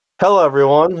Hello,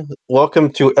 everyone.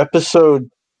 Welcome to episode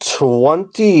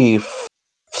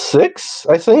 26,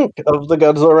 I think, of the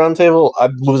Godzilla Roundtable.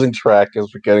 I'm losing track as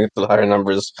we're getting to the higher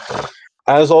numbers.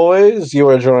 As always, you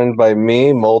are joined by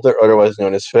me, Mulder, otherwise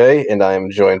known as Faye, and I am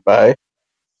joined by...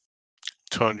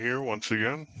 Ton here once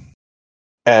again.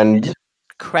 And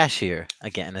Crash here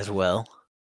again as well.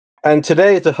 And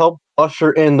today, to help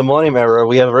usher in the Millennium Era,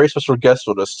 we have a very special guest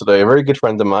with us today, a very good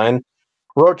friend of mine,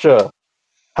 Rocha.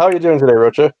 How are you doing today,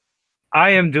 Rocha?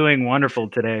 I am doing wonderful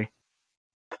today.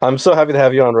 I'm so happy to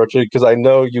have you on, Rocha, because I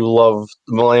know you love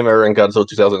the Millennium Era and Godzilla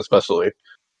 2000 especially.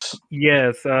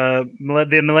 Yes, the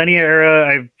Millennium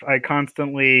Era. I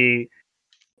constantly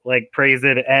praise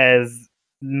it as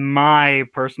my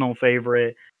personal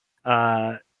favorite.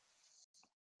 I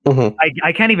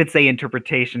can't even say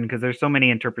interpretation because there's so many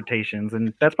interpretations,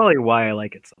 and that's probably why I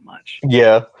like it so much.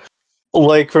 Yeah.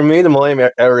 For me, the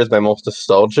Millennium Era is my most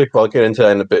nostalgic, but I'll get into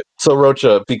that in a bit. So,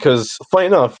 Rocha, because, funny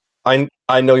enough, I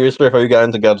know your story how you got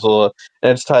into Godzilla,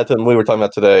 and it's tied to what we were talking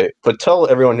about today, but tell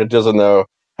everyone who doesn't know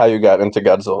how you got into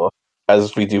Godzilla,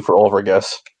 as we do for all of our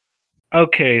guests.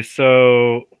 Okay,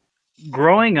 so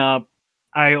growing up,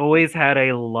 I always had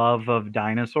a love of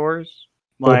dinosaurs.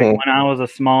 When I was a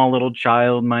small little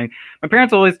child, my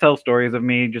parents always tell stories of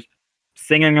me just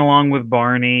singing along with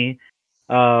Barney,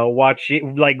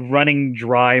 watching running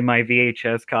dry my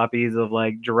VHS copies of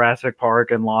Jurassic Park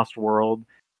and Lost World.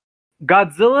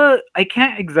 Godzilla, I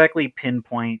can't exactly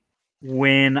pinpoint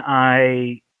when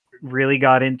I really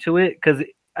got into it because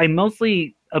I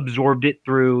mostly absorbed it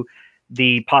through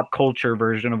the pop culture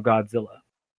version of Godzilla.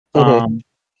 The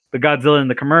Godzilla in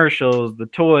the commercials, the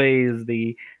toys,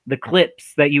 the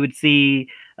clips that you would see,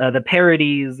 the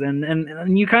parodies,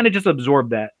 and you kind of just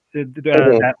absorb that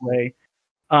that way.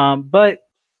 But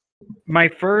my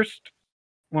first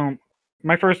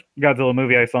Godzilla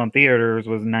movie I saw in theaters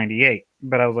was in '98,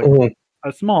 but I was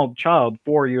a small child,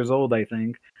 4 years old, I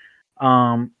think.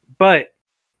 But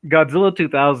Godzilla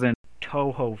 2000,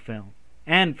 Toho film,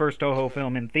 and first Toho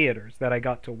film in theaters that I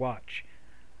got to watch.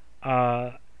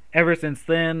 Ever since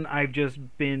then, I've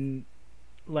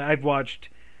watched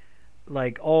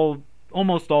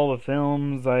almost all the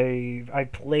films. I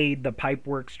played the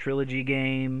Pipeworks trilogy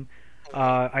game.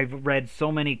 I've read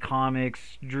so many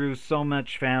comics, drew so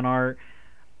much fan art.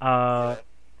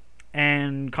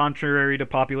 And contrary to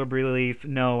popular belief,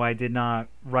 no, I did not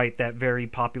write that very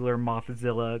popular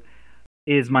Mothzilla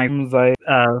is my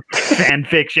fan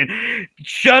fiction.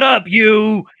 Shut up,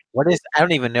 you! What is? I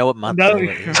don't even know what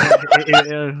Mothzilla is.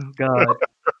 Oh, God.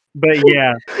 But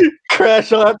yeah.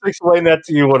 Crash, I'll have to explain that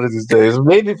to you one of these days.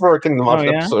 Maybe for a Kingdom Hearts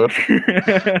episode.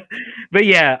 But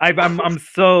yeah, I'm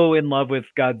so in love with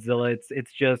Godzilla.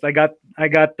 It's just I got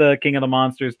the King of the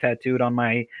Monsters tattooed on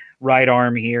my right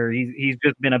arm here. He's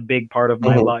just been a big part of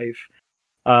my life,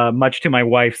 much to my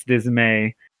wife's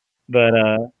dismay. But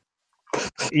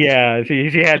yeah,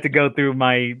 she had to go through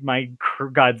my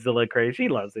Godzilla craze. She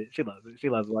loves it. She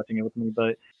loves watching it with me.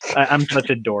 But I'm such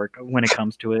a dork when it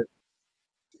comes to it.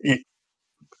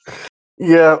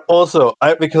 Yeah. Also,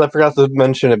 because I forgot to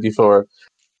mention it before,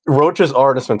 Roach's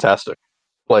art is fantastic.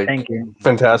 Thank you.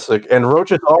 Fantastic. And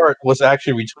Roach's art was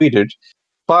actually retweeted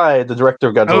by the director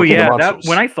of Godzilla. Oh yeah,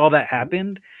 when I saw that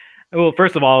happened, well,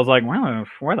 first of all, I was like, "Wow,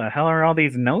 where the hell are all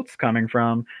these notes coming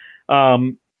from?"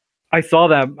 I saw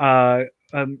that,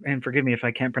 and forgive me if I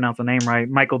can't pronounce the name right.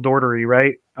 Michael Dougherty,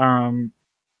 right?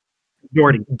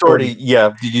 Dougherty.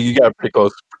 Yeah, you got pretty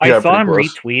close. I saw him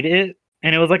retweet it,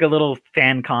 and it was like a little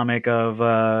fan comic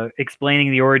of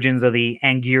explaining the origins of the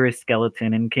Anguirus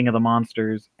skeleton in King of the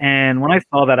Monsters. And when I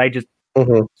saw that, I just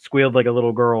squealed like a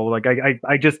little girl. It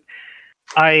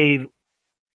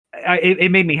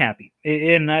made me happy,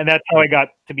 and that's how I got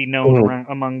to be known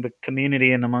among the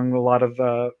community and among a lot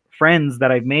of friends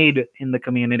that I've made in the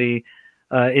community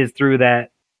is through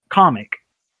that comic.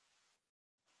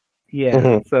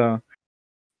 Yeah, so.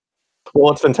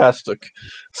 Well, it's fantastic.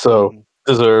 So,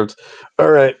 deserved.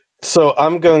 All right, so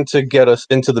I'm going to get us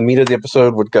into the meat of the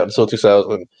episode with Godzilla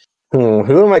 2000.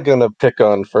 Who am I going to pick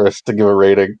on first to give a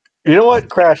rating? You know what,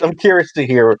 Crash? I'm curious to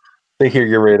hear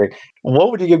your rating.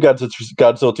 What would you give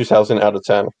Godzilla 2000 out of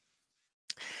 10?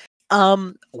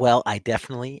 Well, I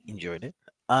definitely enjoyed it.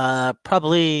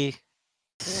 Probably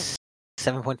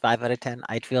 7.5 out of 10.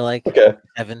 I'd feel like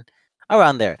 7,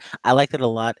 around there. I liked it a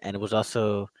lot, and it was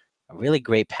also a really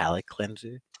great palate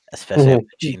cleanser, especially after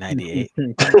G98.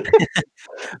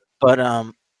 But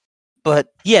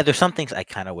yeah, there's some things I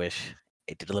kind of wish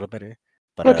it did a little better.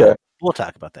 But we'll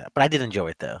talk about that. But I did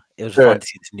enjoy it though. It was fun to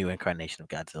see this new incarnation of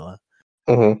Godzilla.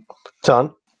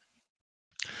 John?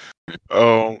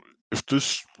 If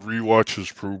this rewatch has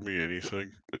proved me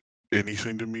anything,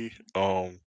 anything to me.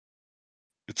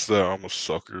 It's that I'm a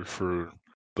sucker for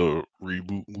the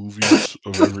reboot movies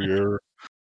of every era.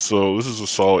 So this is a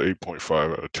solid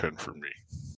 8.5 out of 10 for me.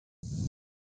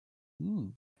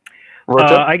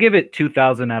 I give it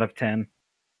 2,000 out of 10.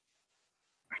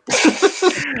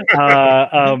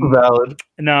 Valid.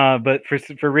 No, but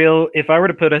for real, if I were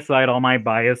to put aside all my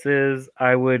biases,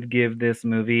 I would give this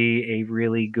movie a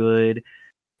really good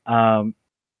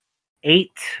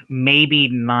 8, maybe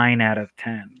 9 out of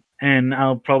 10. And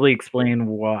I'll probably explain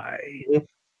why.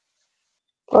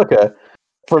 Okay.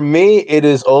 For me, it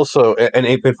is also an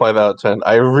 8.5 out of 10.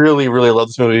 I really, really love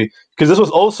this movie because this was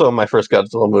also my first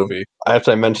Godzilla movie. I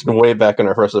mentioned way back in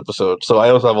our first episode, so I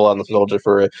also have a lot of nostalgia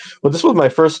for it. But this was my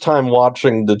first time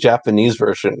watching the Japanese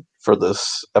version for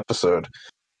this episode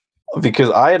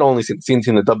because I had only seen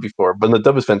the dub before, but the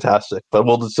dub is fantastic. But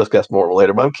we'll discuss more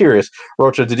later. But I'm curious,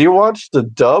 Rocha, did you watch the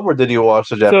dub or did you watch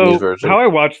the Japanese version? How I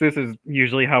watch this is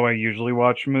usually how I usually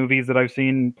watch movies that I've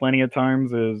seen plenty of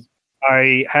times. Is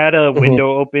I had a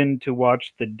window open to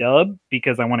watch the dub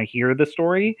because I want to hear the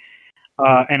story,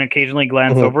 and occasionally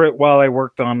glance over it while I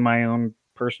worked on my own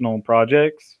personal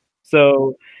projects.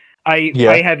 So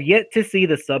I have yet to see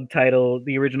the subtitle,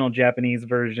 the original Japanese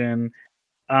version,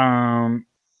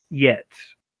 yet.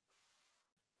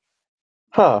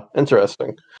 Huh,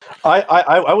 interesting.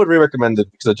 I would recommend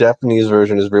it because the Japanese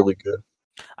version is really good.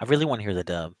 I really want to hear the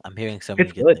dub. I'm hearing so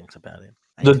many good things about it.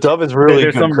 The dub is really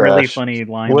There's good. some really funny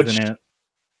lines in it.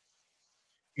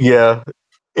 Yeah,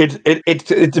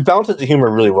 it balances the humor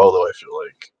really well, though. I feel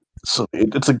like so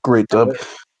it's a great dub.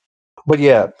 But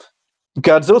yeah,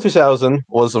 Godzilla 2000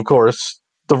 was, of course,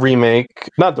 the reboot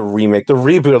of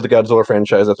the Godzilla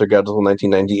franchise after Godzilla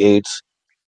 1998's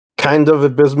kind of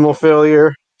abysmal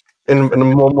failure in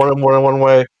more than one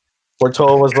way. Where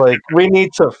Toho was like, we need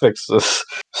to fix this.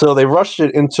 So they rushed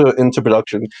it into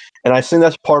production. And I think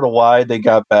that's part of why they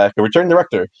got back a returning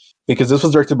director. Because this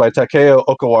was directed by Takeo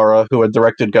Okawara, who had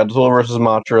directed Godzilla vs.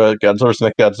 Mothra, Godzilla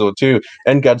vs. Mechagodzilla 2,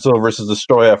 and Godzilla vs.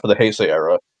 Destroyer for the Heisei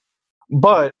era.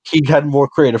 But he had more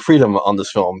creative freedom on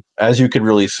this film, as you could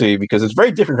really see, because it's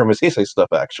very different from his Heisei stuff,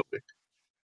 actually.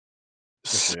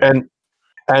 Okay.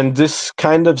 And this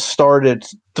kind of started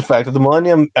the fact that the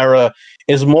Millennium era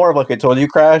is more of like I told you,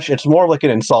 Crash. It's more like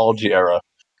an anthology era,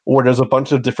 where there's a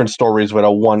bunch of different stories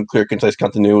without one clear, concise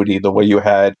continuity, the way you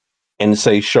had in,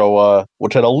 say, Showa,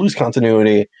 which had a loose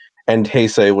continuity, and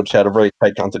Heisei, which had a very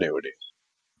tight continuity.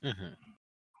 Mm-hmm.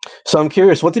 So I'm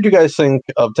curious, what did you guys think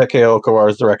of Takeo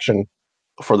Okawara's direction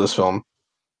for this film?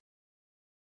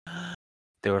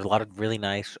 There were a lot of really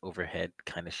nice overhead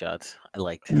kind of shots. I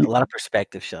liked a lot of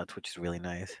perspective shots, which is really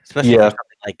nice, especially for something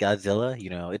like Godzilla. You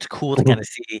know, it's cool to kind of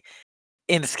see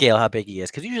in scale how big he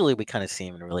is, because usually we kind of see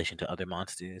him in relation to other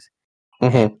monsters.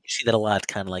 And you see that a lot.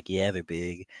 It's kind of like, yeah, they're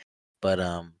big, but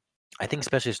I think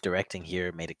especially his directing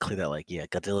here made it clear that like, yeah,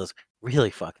 Godzilla's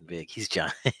really fucking big. He's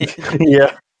giant.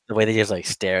 Yeah, the way they just like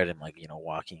stare at him, like, you know,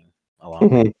 walking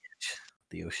along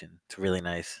the ocean. It's really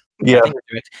nice. Yeah,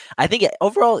 I think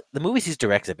overall the movies he's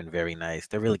directed have been very nice.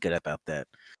 They're really good about that.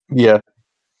 Yeah.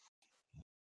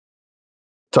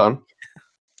 Tom?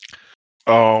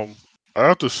 I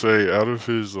have to say, out of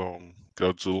his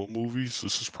Godzilla movies,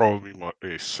 this is probably my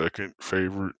second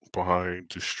favorite behind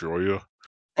Destroyer.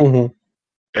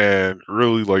 And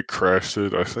really, like Crash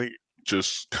said, I think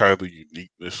just kind of the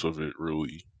uniqueness of it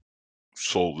really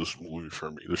sold this movie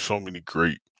for me. There's so many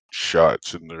great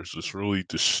shots, and there's this really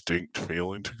distinct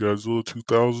feeling to Godzilla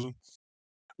 2000,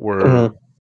 where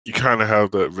you kind of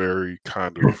have that very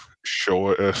kind of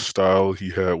Showa-esque style he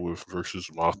had with versus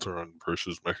Mothra and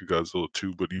versus Mechagodzilla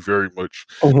 2, but he very much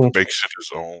makes it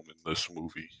his own in this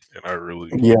movie, and I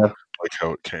really like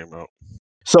how it came out.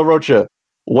 So, Rocha,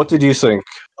 what did you think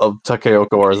of Takeo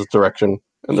Okawara's direction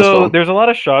in this film? There's a lot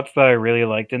of shots that I really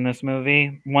liked in this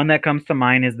movie. One that comes to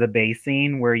mind is the bay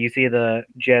scene where you see the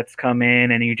jets come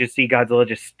in and you just see Godzilla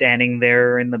just standing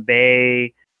there in the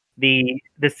bay.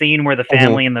 The scene where the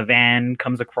family in the van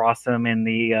comes across him in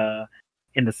the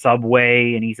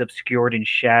subway and he's obscured in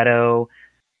shadow.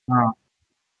 I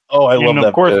love that. And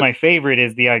of course, my favorite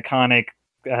is the iconic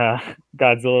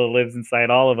Godzilla lives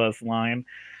inside all of us line.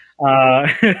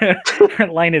 That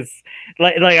line is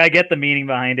like I get the meaning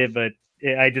behind it, but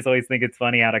I just always think it's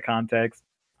funny out of context.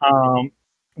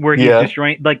 Where he's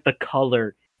destroying like the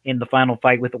color in the final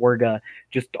fight with Orga,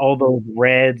 just all those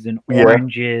reds and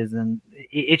oranges, and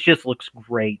it just looks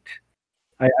great.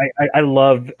 I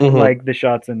love like the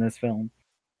shots in this film.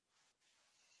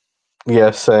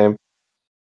 Yeah, same.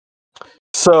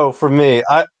 So for me,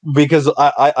 I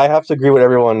have to agree with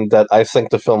everyone that I think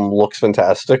the film looks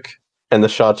fantastic. and the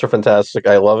shots are fantastic.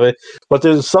 I love it. But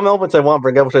there's some elements I want to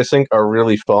bring up which I think are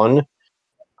really fun.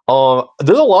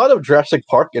 There's a lot of Jurassic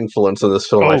Park influence in this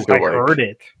film. I feel like heard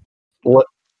it. What,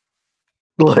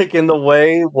 like in the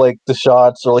way, like the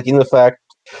shots, or like in the fact,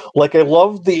 like I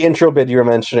love the intro bit you were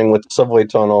mentioning with the subway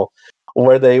tunnel,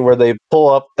 where they pull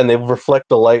up and they reflect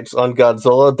the lights on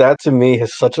Godzilla. That to me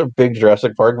has such a big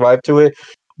Jurassic Park vibe to it.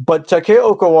 But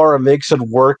Takeya Okawara makes it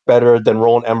work better than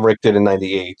Roland Emmerich did in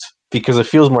 '98 because it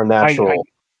feels more natural.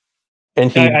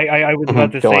 I was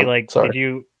about to say, like, did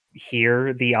you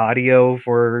hear the audio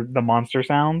for the monster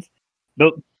sounds?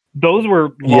 Those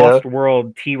were Lost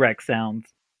World T-Rex sounds.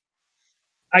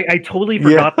 I totally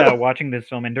forgot that watching this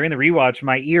film, and during the rewatch,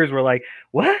 my ears were like,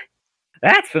 "What?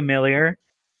 That's familiar."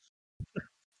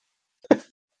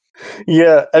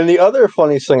 Yeah, and the other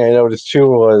funny thing I noticed too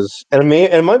was, and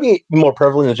it might be more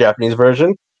prevalent in the Japanese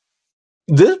version,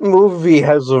 this movie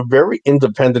has a very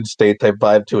Independence Day type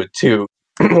vibe to it too,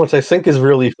 which I think is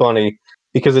really funny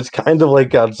because it's kind of like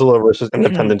Godzilla versus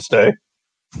Independence Day,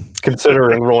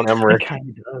 considering Roland Emmerich. It kind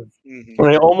of does. And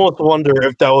I almost wonder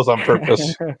if that was on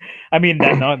purpose. I mean,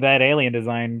 that alien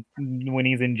design when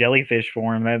he's in jellyfish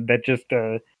form,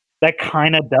 that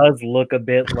kind of does look a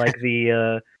bit like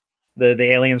the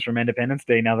aliens from Independence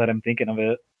Day. Now that I'm thinking of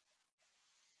it,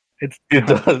 it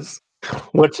does.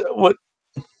 What?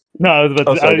 No,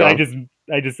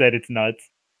 I just said it's nuts.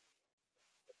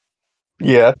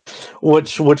 Yeah,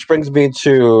 which brings me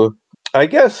to, I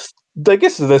guess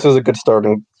this is a good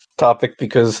starting topic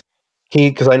because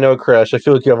I know Crash. I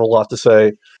feel like you have a lot to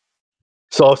say.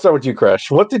 So I'll start with you,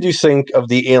 Crash. What did you think of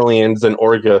the aliens and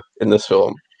Orga in this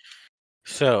film?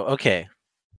 So, okay.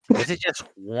 Was it just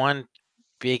one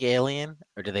big alien,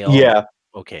 or do they all? Yeah.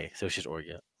 Okay, so it's just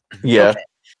Orga. Yeah.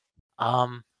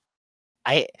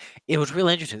 Okay. It was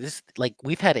really interesting. This, like,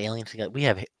 we've had aliens.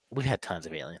 We've had tons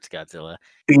of aliens. Godzilla.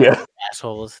 Yeah.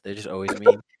 Assholes. They're just always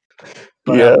mean.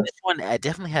 But this one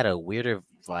definitely had a weirder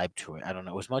vibe to it. I don't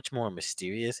know. It was much more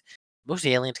mysterious. Most of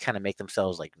the aliens kind of make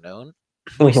themselves like known.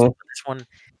 This one,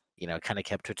 kind of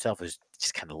kept to itself. It was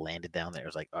just kind of landed down there. It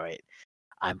was like, all right,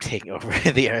 I'm taking over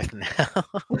the Earth now.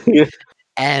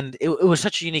 And it was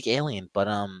such a unique alien. But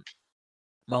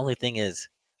my only thing is,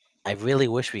 I really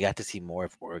wish we got to see more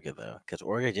of Orga though, because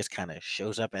Orga just kind of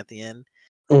shows up at the end,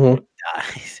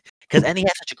 dies. And he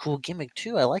had such a cool gimmick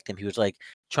too. I liked him. He was like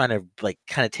trying to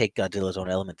kind of take Godzilla's own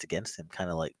elements against him,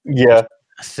 kind of like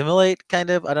assimilate,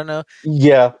 kind of. I don't know.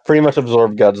 Yeah, pretty much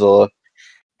absorb Godzilla.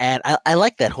 And I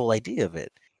like that whole idea of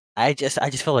it. I just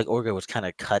felt like Orga was kind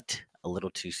of cut a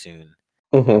little too soon.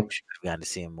 We should have gotten to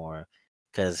see him more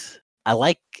because I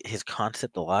like his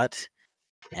concept a lot,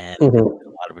 and there's a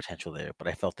lot of potential there. But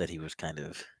I felt that he was kind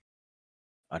of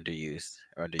underused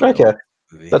or underutilized.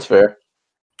 Okay, that's fair.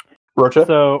 Rocha?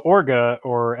 So Orga,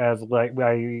 or as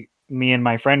me and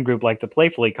my friend group like to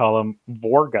playfully call him,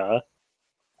 Vorga.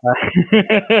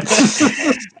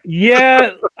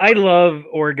 Yeah, I love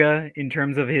Orga in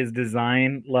terms of his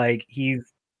design. Like he's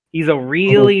a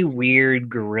really weird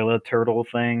gorilla turtle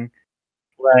thing.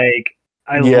 Like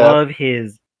I love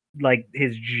his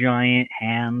giant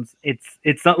hands.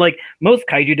 It's not like most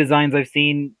kaiju designs I've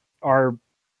seen are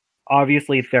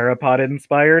obviously theropod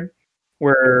inspired,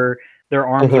 where their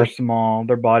arms are small,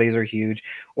 their bodies are huge.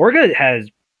 Orga has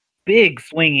big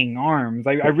swinging arms.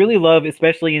 I really love,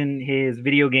 especially in his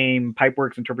video game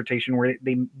Pipeworks interpretation, where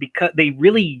they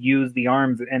really use the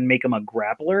arms and make him a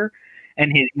grappler,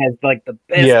 and he has like the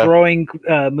best throwing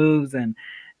moves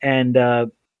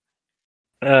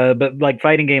but like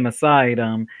fighting game aside,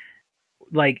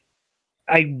 like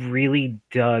I really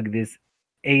dug this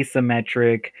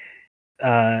asymmetric,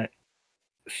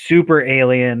 super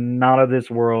alien, not of this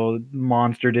world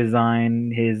monster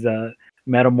design. His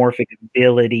metamorphic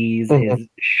abilities, his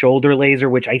shoulder laser,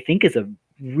 which I think is a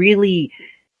really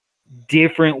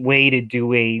different way to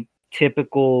do a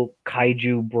typical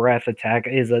kaiju breath attack,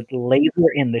 is a laser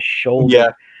in the shoulder.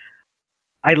 Yeah.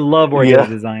 I love Orga's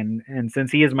design, and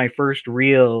since he is my first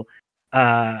real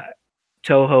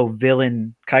Toho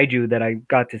villain kaiju that I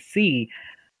got to see,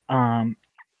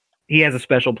 he has a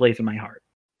special place in my heart.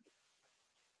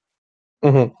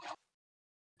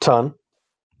 Ton?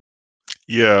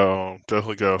 Yeah,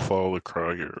 definitely gotta follow the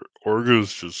crowd here. Orga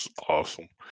is just awesome.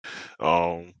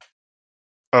 One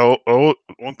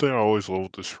thing I always love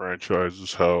with this franchise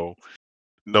is how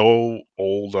no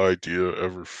old idea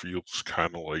ever feels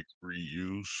kind of like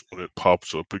reused when it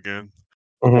pops up again.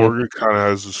 Orga kind of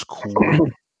has this cool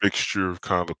mixture of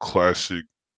kind of classic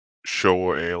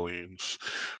Showa aliens,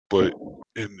 but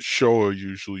in Showa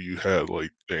usually you had like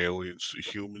the aliens the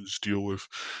humans deal with,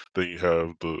 then you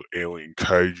have the alien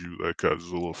kaiju that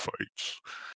Godzilla fights.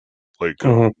 Like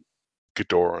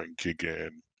Ghidorah and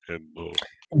Gigan and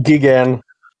Gigan.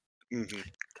 Mm-hmm.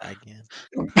 Gigan.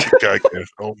 Gigan.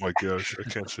 Oh my gosh, I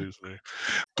can't say his name.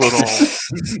 But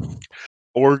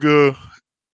Orga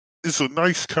is a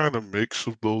nice kind of mix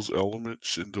of those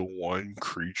elements into one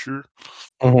creature.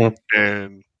 Mm-hmm.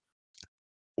 And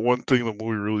one thing the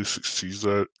movie really succeeds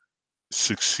at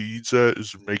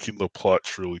is making the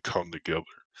plots really come together.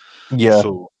 Yeah.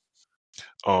 So,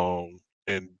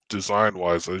 and design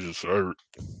wise, I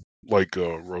like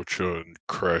Rocha and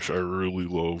Crash. I really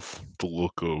love the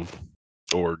look of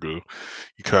Orga.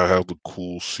 You kind of have the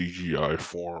cool CGI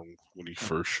form when he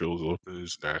first shows up in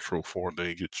his natural form, then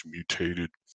he gets mutated,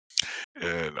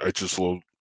 and I just love,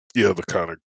 the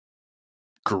kind of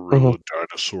gorilla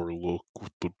dinosaur look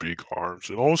with the big arms.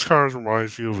 It almost kind of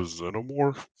reminds me of a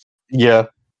Xenomorph. Yeah.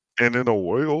 And in a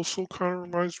way, also kind of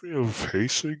reminds me of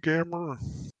Heisei-Gamera.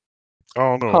 I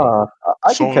don't know. Huh.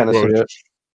 I can kind of see it.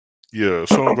 Yeah,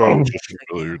 something about it just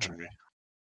familiar to me.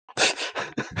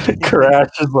 Crash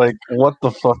is like, what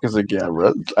the fuck is a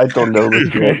Gamera? I don't know this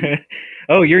yet.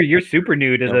 Oh, you're super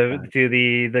new to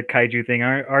the kaiju thing,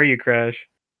 are you, Crash?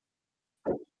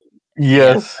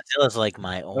 Yes. Yeah, Godzilla's like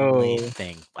my only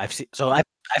thing. I've seen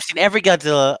every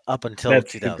Godzilla up until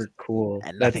That's 2000. super cool.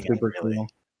 And That's nothing super really. cool.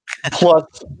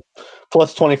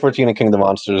 plus 2014 and King of the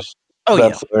Monsters. Oh,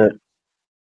 that's yeah. it.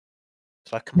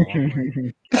 So I come a long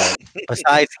way. But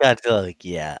besides Godzilla, like,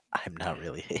 yeah, I'm not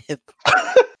really hip.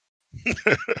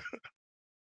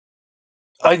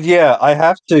 Yeah, I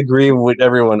have to agree with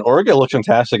everyone. Orga looks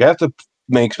fantastic. I have to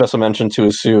make special mention to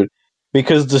his suit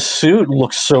because the suit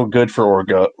looks so good for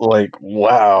Orga. Like,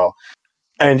 wow.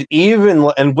 And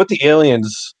with the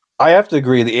aliens, I have to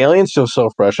agree. The aliens feel so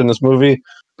fresh in this movie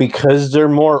because they're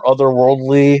more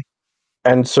otherworldly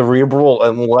and cerebral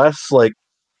and less like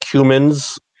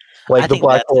humans, like the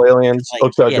black hole aliens.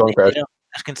 Like, John Crash.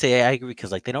 I was gonna say I agree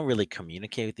because like they don't really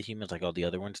communicate with the humans like all the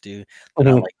other ones do.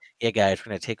 They're not like, yeah, guys,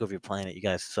 we're gonna take over your planet. You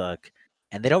guys suck.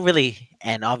 And they don't really,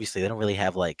 and obviously they don't really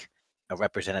have like a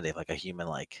representative, like a human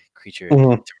like creature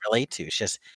to relate to. It's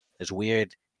just this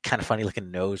weird, kind of funny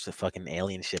looking nose, the fucking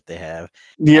alien ship they have.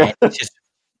 Yeah, and it's just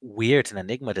weird. It's an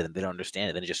enigma to them. They don't understand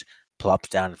it. Then it just plops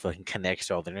down and fucking connects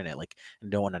to all the internet. Like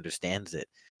no one understands it.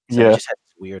 So it just has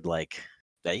this weird like,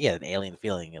 an alien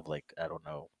feeling of like I don't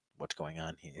know what's going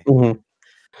on here. Mm-hmm.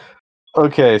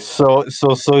 Okay, so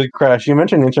Crash, you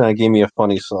mentioned internet gave me a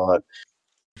funny thought.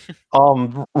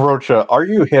 Rocha, are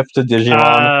you hip to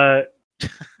Digimon?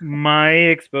 My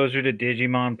exposure to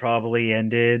Digimon probably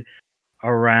ended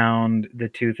around the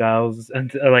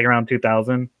 2000s, like around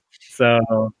 2000.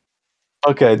 So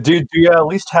okay, do you at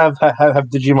least have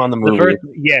Digimon the movie?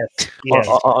 Yes.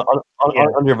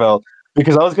 On your belt?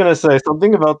 Because I was gonna say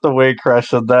something about the way Crash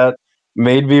said that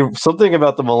made me something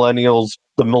about the millennials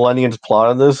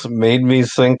plot of this made me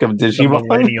think of Digimon.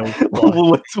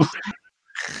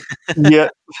 Yeah,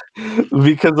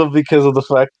 because of the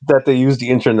fact that they use the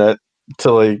internet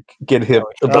to like get hip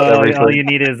about everything. All you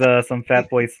need is some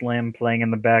Fatboy Slim playing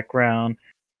in the background,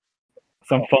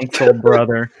 some Funk Soul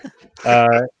Brother.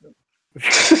 God,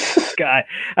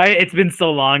 it's been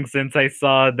so long since I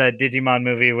saw that Digimon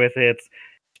movie with its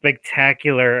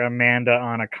spectacular Amanda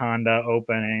Anaconda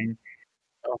opening.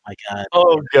 Oh my god!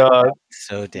 Oh god!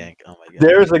 So dank! Oh my god!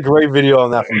 There's a great video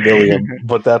on that from Billiam,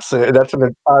 but that's an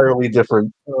entirely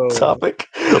different topic.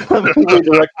 Let me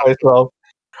redirect myself.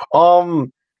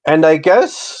 And I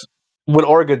guess with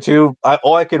Orga too,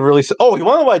 all I could really say. Oh, you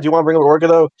want to know why I do want to bring up Orga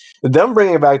though? Them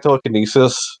bringing back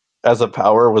telekinesis as a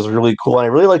power was really cool, and I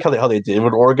really like how they did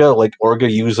with Orga, like Orga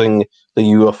using the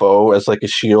UFO as like a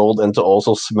shield and to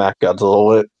also smack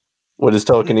Godzilla with his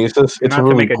telekinesis. It's Not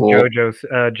really to make cool.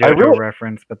 a JoJo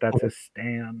reference, but that's his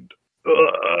stand.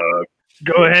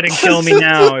 Go ahead and kill me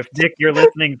now. If Dick, you're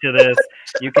listening to this,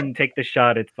 you can take the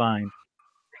shot. It's fine.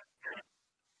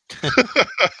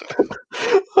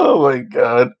 Oh my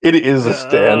god. It is a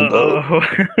stand though.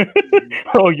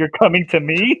 Oh, you're coming to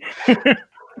me?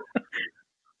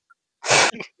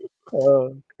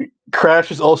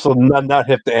 Crash is also not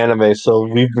hip to anime, so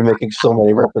we've been making so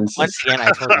many references. Once again,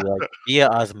 I told you, like, via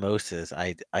osmosis,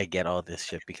 I get all this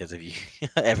shit because of you.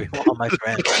 All my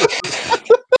friends.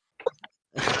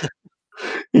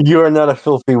 You are not a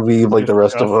filthy weeb like the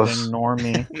rest of us.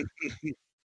 Normie.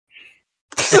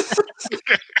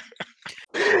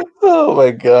 Oh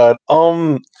my god.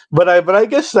 But I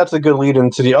guess that's a good lead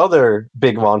into the other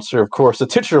big monster, of course, the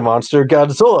titular monster,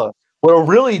 Godzilla. But a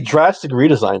really drastic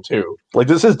redesign too. Like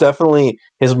this is definitely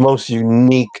his most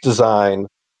unique design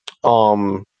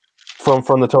from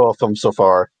the Toho film so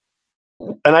far.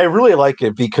 And I really like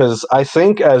it because I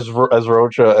think as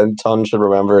Rocha and Ton should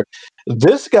remember,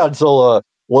 this Godzilla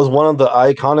was one of the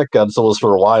iconic Godzillas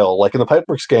for a while. Like in the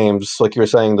Pipeworks games, like you were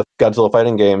saying, the Godzilla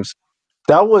fighting games,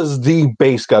 that was the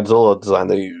base Godzilla design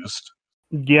they used.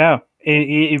 Yeah,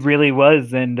 it really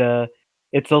was, and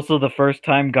it's also the first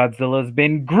time Godzilla's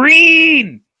been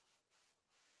green.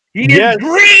 He is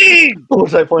green.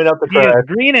 Which I point out the He is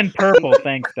green and purple.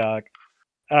 Thanks, Doc.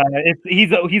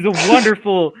 He's a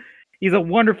wonderful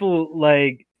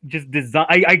like just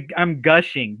design. I'm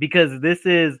gushing because this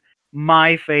is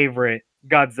my favorite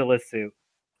Godzilla suit.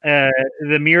 The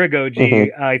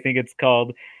Miragoji, I think it's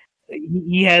called.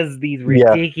 He has these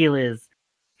ridiculous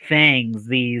fangs,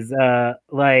 these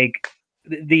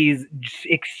these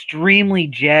extremely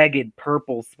jagged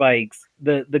purple spikes,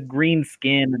 the green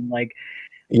skin, and like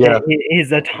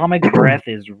his atomic breath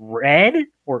is red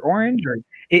or orange, or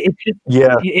it's just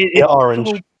it's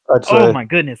orange. So, oh my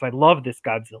goodness, I love this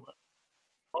Godzilla.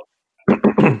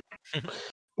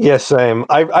 Yeah, same.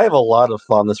 I have a lot of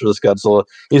fondness for this Godzilla.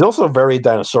 He's also very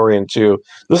dinosaurian too.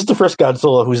 This is the first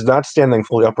Godzilla who's not standing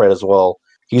fully upright as well.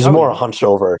 He's more hunched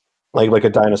over, like a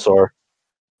dinosaur.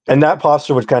 And that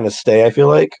posture would kind of stay, I feel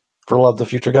like, for a lot of the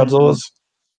future Godzillas.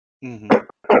 You got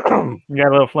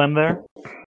a little phlegm there?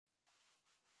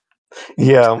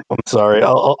 Yeah, I'm sorry.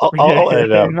 I'll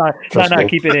edit it out. No,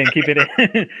 keep it in. Keep it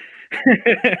in.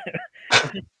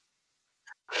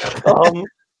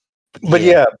 But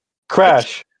yeah,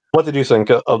 Crash. What did you think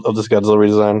of this Godzilla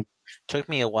redesign? Took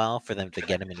me a while for them to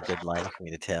get him in a good light for me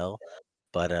to tell,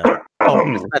 but it's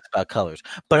not about colors.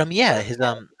 But yeah, his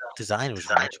design was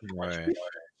much more.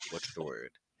 What's the word?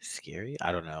 Scary?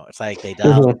 I don't know. It's like they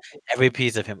dialed every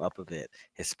piece of him up a bit.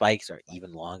 His spikes are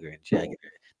even longer and jagged.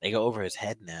 They go over his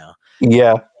head now.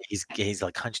 Yeah, he's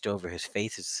like hunched over. His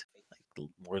face is like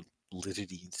more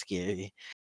lizardy and scary.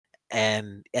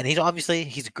 And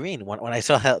he's green. When I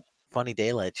saw that funny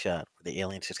daylight shot where the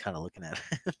alien's just kind of looking at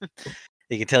him,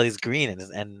 you can tell he's green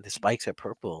and his spikes are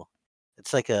purple.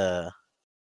 It's like a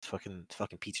fucking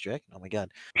Pete's Dragon. Oh my god,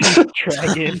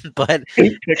 Dragon. But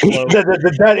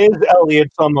that is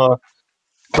Elliot's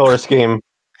color scheme.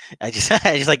 I just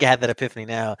like had that epiphany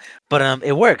now. But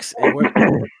it works. It works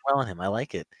well on him. I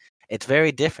like it. It's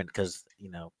very different because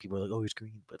people are like, oh, he's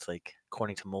green, but it's like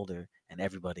according to Mulder and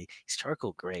everybody, he's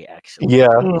charcoal gray. Actually, yeah.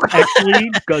 Actually,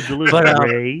 Godzilla's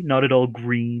gray, not at all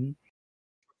green.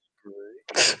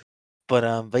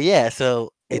 But yeah.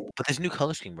 So but this new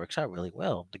color scheme works out really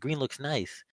well. The green looks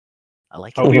nice. I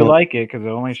like it. Hope you like it because it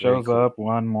only shows up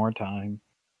one more time.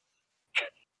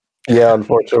 Yeah,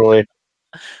 unfortunately.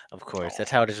 Of course,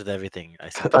 that's how it is with everything.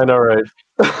 I know, right?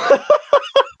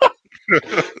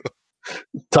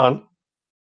 Ton.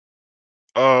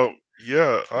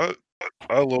 Yeah,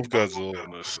 I love Godzilla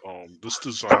in this. This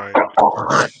design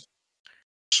is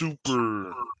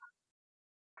super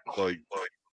like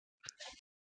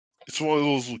it's one of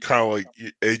those kind of like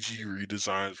edgy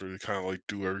redesigns where they kind of like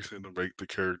do everything to make the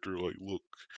character like look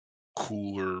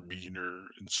cooler, meaner,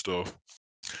 and stuff.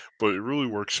 But it really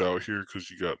works out here because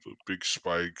you got the big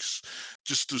spikes,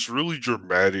 just this really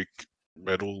dramatic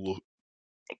metal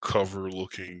cover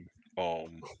looking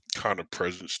kind of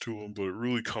presence to him, but it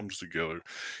really comes together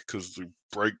because the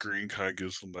bright green kind of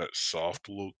gives him that soft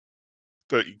look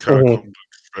that you kind of come to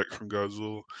expect from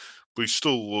Godzilla, but he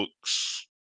still looks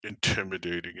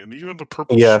intimidating, and even the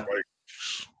purple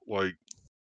spikes, like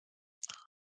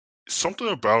something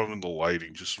about him in the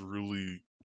lighting just really,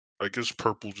 I guess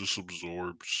purple just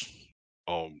absorbs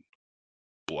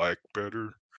black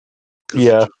better.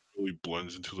 Yeah, it just really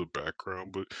blends into the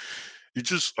background. But it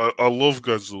just I love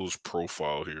Godzilla's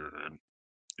profile here, and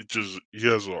he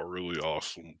has a really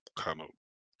awesome kind of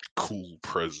cool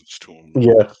presence to him.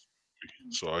 Yeah.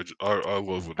 So I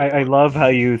love it. I love how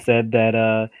you said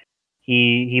that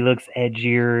he looks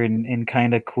edgier and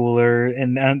kind of cooler,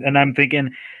 and I'm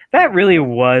thinking that really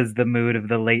was the mood of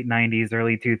the late 90s,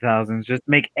 early 2000s. Just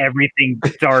make everything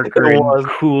darker and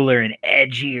cooler and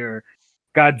edgier.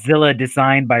 Godzilla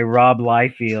designed by Rob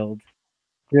Liefeld.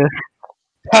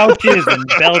 Pouches and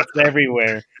belts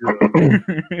everywhere.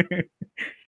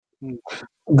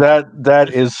 That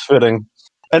is fitting.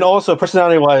 And also,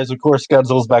 personality-wise, of course,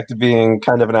 Godzilla's back to being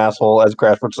kind of an asshole, as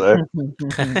Crash would say.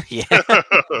 Yeah.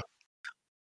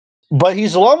 But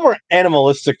he's a lot more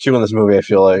animalistic, too, in this movie, I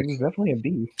feel like. He's definitely a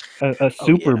beast. A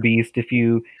super beast, if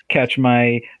you catch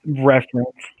my reference.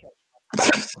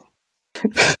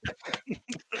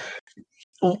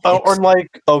 Or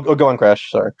like... Oh, go on,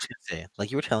 Crash. Sorry.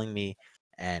 Like you were telling me,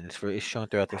 and it's shown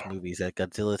throughout this movie, is that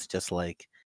Godzilla's just like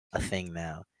a thing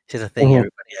now. It's just a thing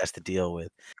everybody has to deal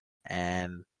with.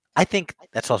 And I think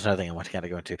that's also another thing I want to kind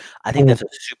of go into. I think that's a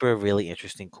super, really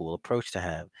interesting, cool approach to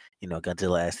have.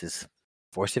 Godzilla as this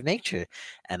force of nature,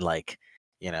 and like,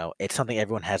 it's something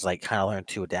everyone has like kind of learned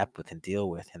to adapt with and deal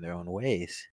with in their own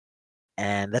ways.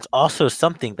 And that's also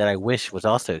something that I wish was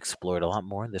also explored a lot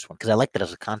more in this one, because I like that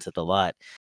as a concept a lot.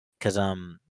 Because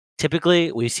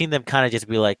typically we've seen them kind of just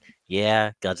be like,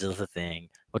 yeah, Godzilla's a thing,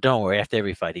 but don't worry, after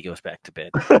every fight he goes back to bed.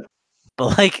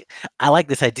 But like, I like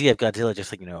this idea of Godzilla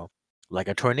just like like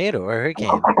a tornado or a hurricane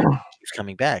keeps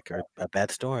coming back, or a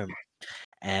bad storm.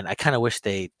 And I kind of wish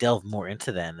they delved more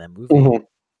into that in that movie. Mm-hmm.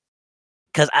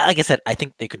 Because, like I said, I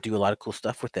think they could do a lot of cool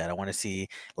stuff with that. I want to see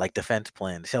like defense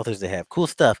plans, shelters they have, cool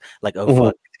stuff. Like, oh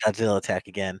fuck, Godzilla attack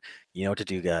again. You know what to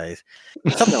do, guys.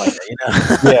 Something like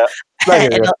that,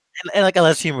 Yeah. and like a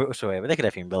less humorous way, but they could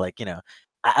have humor. But like,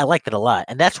 I like that a lot,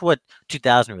 and that's what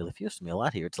 2000 really feels to me a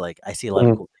lot here. It's like I see a lot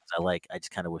of cool things I like. I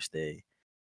just kind of wish they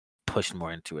pushed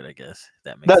more into it, I guess.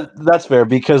 That makes sense. That's fair,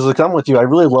 because like, I'm with you. I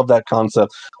really love that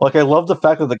concept. Like, I love the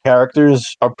fact that the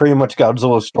characters are pretty much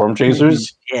Godzilla storm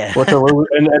chasers. Yeah.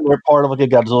 and they're part of like a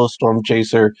Godzilla storm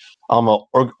chaser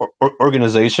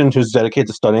organization who's dedicated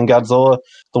to studying Godzilla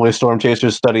the way storm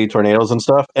chasers study tornadoes and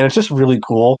stuff. And it's just really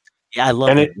cool. Yeah, I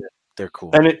love it. They're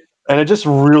cool. And it just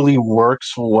really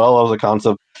works well as a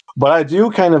concept. But I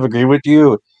do kind of agree with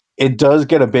you. It does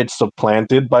get a bit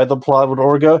supplanted by the plot with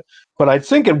Orga, but I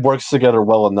think it works together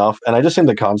well enough. And I just think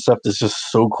the concept is just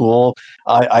so cool.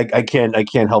 I can't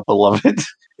help but love it.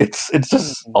 It's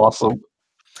just awesome.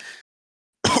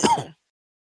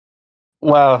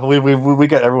 Wow, we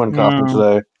got everyone coughing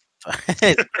today.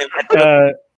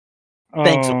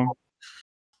 Thanks.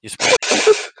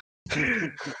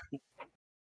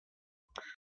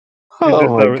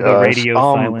 The radio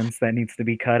silence that needs to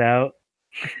be cut out.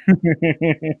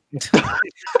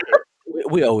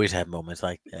 We always have moments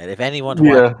like that. If anyone's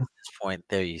watching at this point,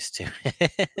 they're used to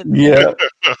it. Yeah.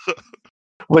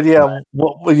 But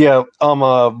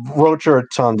Roach or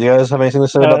Tom, do you guys have anything to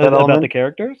say about that element? About the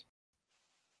characters?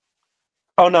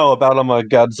 Oh no, about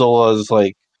Godzilla's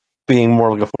like being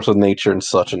more like a force of nature and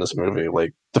such in this movie.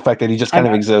 Like the fact that he just kind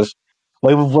of exists.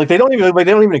 Like they don't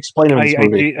even explain him in this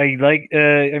movie.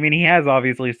 I mean, he has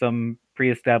obviously some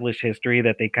pre-established history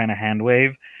that they kind of hand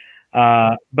wave.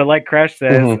 But like Crash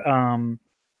says, and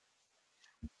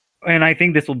I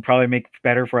think this will probably make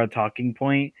better for a talking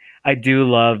point. I do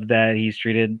love that he's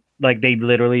treated like they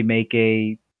literally make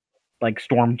like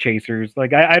storm chasers.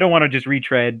 Like I don't want to just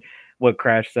retread what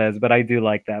Crash says, but I do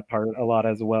like that part a lot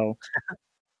as well.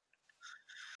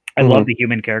 I love the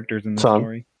human characters in the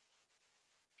story.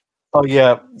 Oh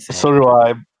yeah, so do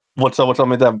I. What's up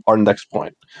with that? Our next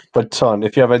point. But Ton,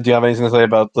 do you have anything to say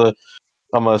about the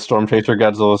storm chaser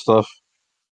Godzilla stuff?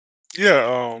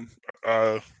 Yeah,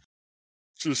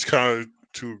 just kind of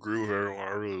to agree with everyone.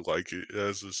 I really like it. It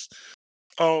has this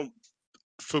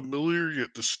familiar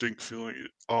yet distinct feeling.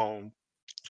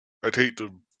 I'd hate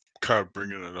to kind of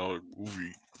bring in another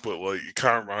movie, but like it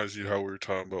kind of reminds you how we were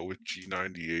talking about with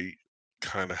G98.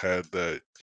 Kind of had that,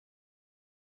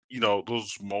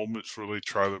 those moments where they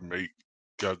try to make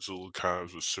Godzilla kind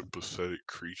of a sympathetic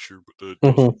creature, but that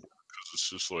doesn't work because it's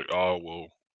just like, oh well,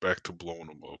 back to blowing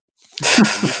them up.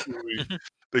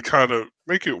 They kind of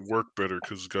make it work better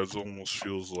because Godzilla almost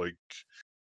feels like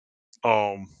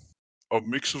a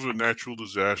mix of a natural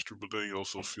disaster, but then he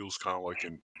also feels kind of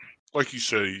like you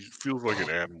said, he feels like an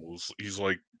animal. He's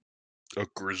like a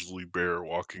grizzly bear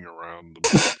walking around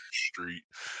the street,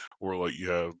 or like you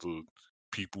have the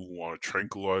people who want to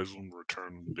tranquilize them,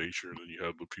 return them to nature, and then you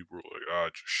have the people who are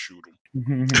like, just shoot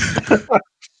them.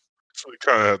 So they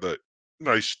kind of have that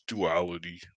nice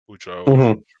duality, which I always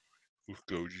enjoy with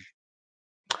Goji.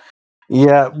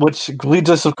 Yeah, which leads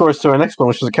us, of course, to our next one,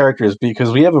 which is the characters,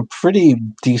 because we have a pretty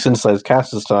decent-sized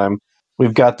cast this time.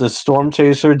 We've got the Storm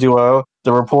Chaser duo,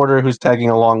 the reporter who's tagging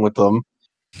along with them,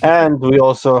 and we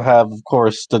also have, of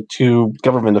course, the two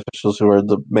government officials who are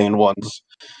the main ones.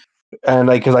 And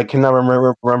because I cannot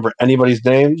remember anybody's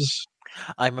names.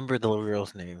 I remember the little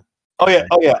girl's name. Oh yeah,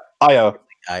 Io.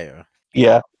 Io.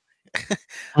 Yeah.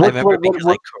 I remember because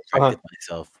I corrected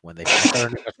myself when they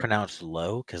thought it was pronounced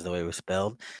low because the way it was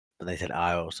spelled, but they said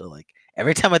Io. So like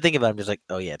every time I think about it, I'm just like,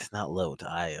 oh yeah, it's not low to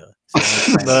Io.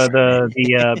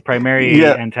 The primary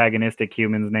antagonistic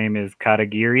human's name is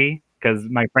Katagiri because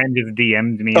my friend just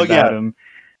DM'd me about him.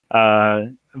 But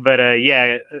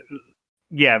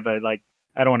like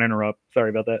I don't want to interrupt. Sorry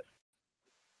about that.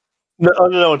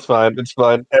 No, it's fine. It's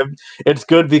fine. It's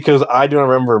good because I don't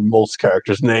remember most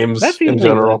characters' names in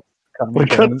general.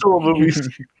 Godzilla movies.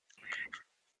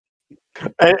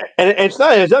 and it's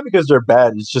not because they're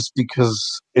bad. It's just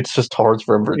because it's just hard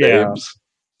to remember names.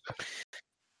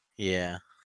 Yeah.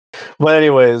 But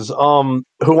anyways, who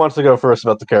wants to go first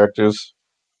about the characters?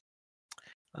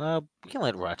 We can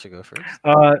let Racha go first.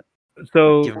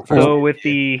 So with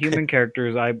the human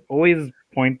characters, I always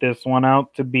point this one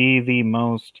out to be the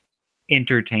most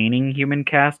entertaining human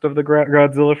cast of the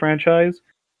Godzilla franchise.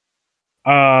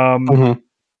 I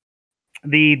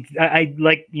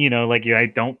like you. I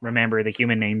don't remember the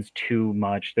human names too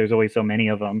much. There's always so many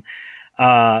of them.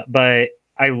 But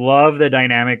I love the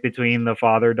dynamic between the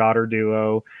father-daughter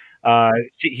duo.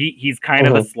 He's kind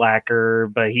of a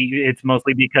slacker, but it's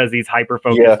mostly because he's hyper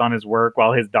focused on his work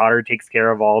while his daughter takes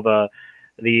care of all the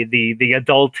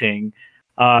adulting.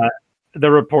 The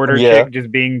reporter chick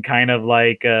just being kind of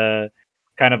like a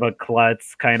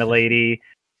klutz kind of lady.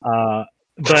 But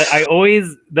I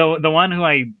always the one who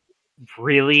I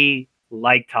really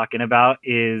like talking about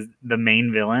is the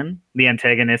main villain, the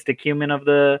antagonistic human of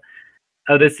the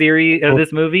series of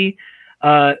this movie.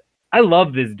 I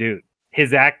love this dude.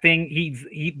 His acting.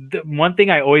 The one thing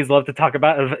I always love to talk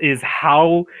about is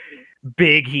how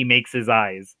big he makes his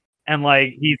eyes, and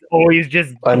like he's always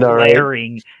just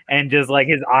glaring, right? And just like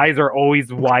his eyes are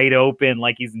always wide open,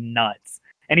 like he's nuts.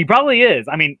 And he probably is.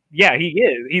 I mean, yeah, he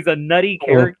is. He's a nutty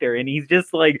character, and he's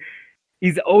just like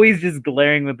he's always just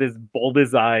glaring with his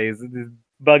bulbous eyes, this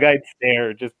bug-eyed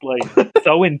stare, just like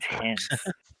so intense.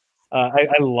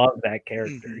 I love that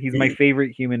character. He's my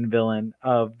favorite human villain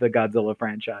of the Godzilla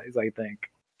franchise, I think.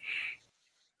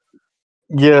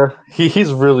 Yeah,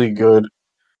 he's really good.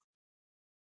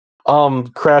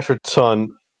 Crash or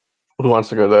Ton? Who wants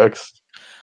to go next?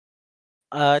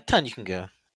 Ton, you can go.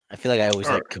 I feel like I always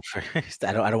go first.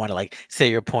 I don't want to like say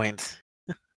your points.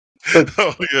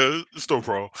 Oh yeah, it's no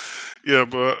problem. Yeah,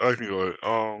 but I can go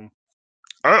ahead.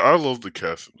 I love the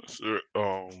cast in this.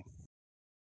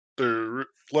 They're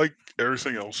like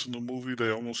everything else in the movie.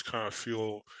 They almost kind of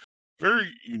feel very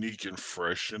unique and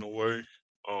fresh in a way.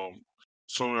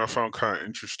 Something I found kind of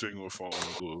interesting with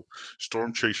the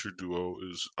Storm Chaser duo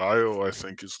is Io. I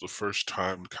think is the first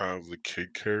time kind of the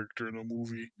kid character in a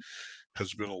movie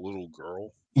has been a little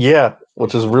girl. Yeah,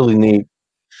 which is really neat.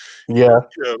 Yeah,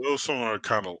 that was something I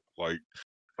kind of like.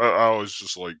 I was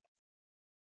just like,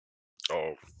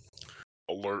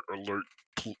 alert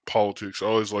politics. I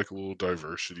always like a little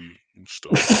diversity and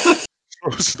stuff. So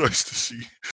it's nice to see.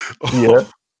 Yeah.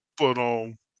 But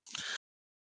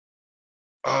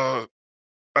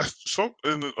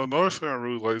and another thing I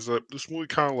really like is that this movie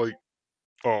kind of like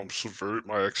subverted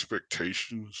my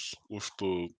expectations with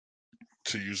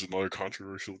to use another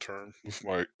controversial term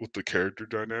with the character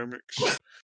dynamics.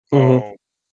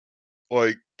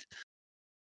 Like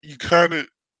you kind of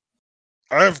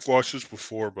I have watched this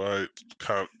before, but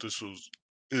it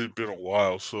had been a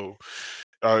while, so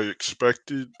I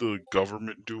expected the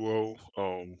government duo,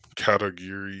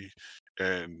 Katagiri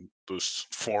and the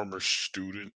former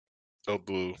student of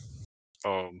the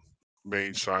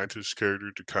main scientist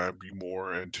character to kind of be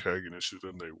more antagonistic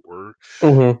than they were.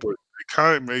 But they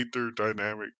kind of made their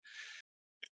dynamic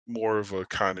more of a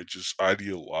kind of just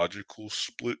ideological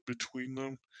split between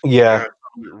them. Yeah.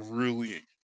 And it really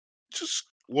just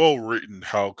well written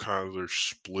how kind of their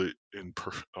split in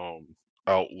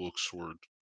outlooks were.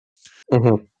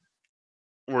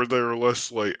 Where they were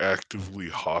less like actively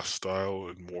hostile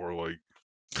and more like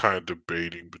kind of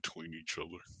debating between each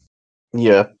other.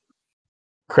 Yeah.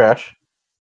 Crash?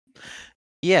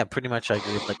 Yeah, pretty much I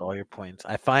agree with like all your points.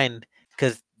 I find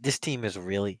because this team is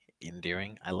really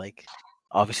endearing. I like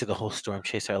obviously the whole Storm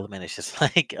Chaser element is just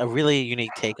like a really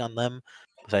unique take on them.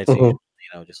 Besides,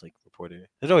 just like reporter.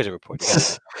 There's always a reporter.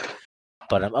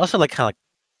 But I'm also like kind of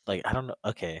like I don't know.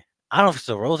 Okay, I don't know if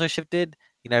the roles are shifted.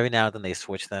 Every now and then they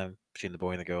switch them between the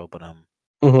boy and the girl. But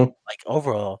like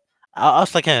overall, I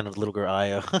also like kind of little girl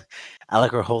Io. I like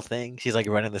her whole thing. She's like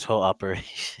running this whole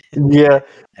operation. Yeah,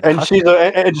 and she's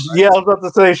I was about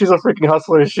to say she's a freaking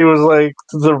hustler. She was like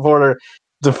to the reporter,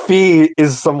 the fee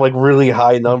is some like really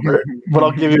high number, but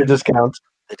I'll give you a discount.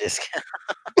 The discount.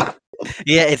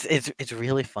 Yeah, it's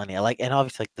really funny. I like, and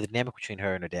obviously like the dynamic between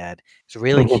her and her dad. It's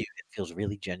really cute. It feels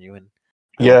really genuine.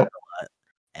 Yeah.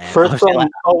 First,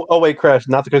 wait, Crash.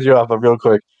 Not to cut you off, but real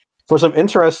quick, for some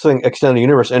interesting extended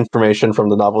universe information from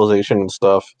the novelization and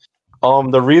stuff.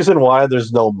 The reason why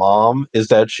there's no mom is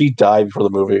that she died before the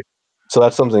movie, so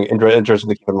that's something interesting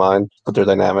to keep in mind with their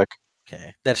dynamic.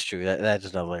 Okay, that's true. That's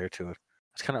another layer to it.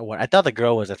 It's kind of what I thought the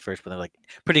girl was at first, but they're like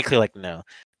pretty clear. Like, no,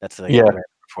 that's like the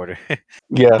reporter.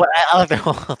 Yeah, but I like the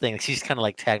whole thing. She's kind of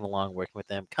like tagging along, working with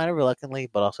them, kind of reluctantly,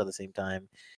 but also at the same time,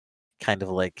 kind of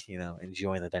like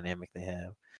enjoying the dynamic they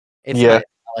have. It's nice.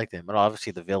 I like them, but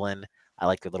obviously the villain. I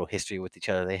like the little history with each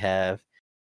other they have.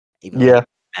 Even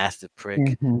massive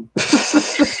prick.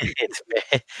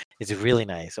 It's really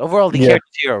nice. Overall, the characters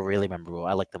here are really memorable.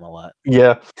 I like them a lot.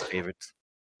 Yeah, favorites.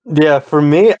 Yeah, for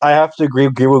me, I have to agree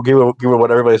with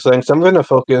what everybody's saying. So I'm going to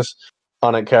focus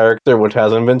on a character which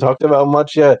hasn't been talked about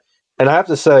much yet. And I have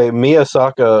to say,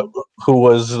 Miyasaka, who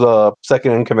was the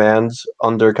second in command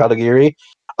under Katagiri,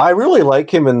 I really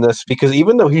like him in this because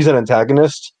even though he's an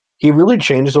antagonist, he really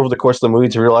changes over the course of the movie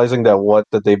to realizing that what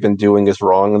that they've been doing is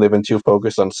wrong and they've been too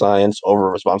focused on science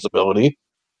over responsibility.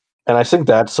 And I think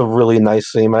that's a really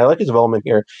nice theme. I like his development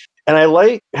here. And I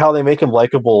like how they make him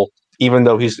likable even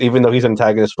though he's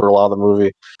antagonist for a lot of the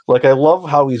movie. Like I love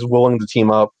how he's willing to team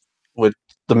up with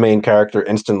the main character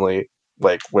instantly,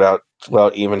 like without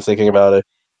even thinking about it.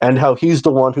 And how he's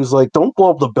the one who's like, "Don't blow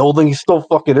up the building. He's still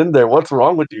fucking in there. What's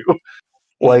wrong with you?"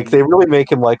 Like they really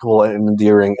make him likable and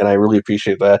endearing, and I really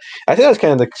appreciate that. I think that's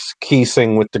kind of the key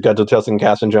thing with the Godzilla testing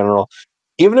cast in general.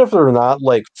 Even if they're not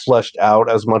like fleshed out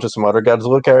as much as some other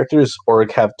Godzilla characters or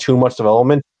have too much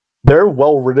development, they're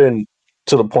well written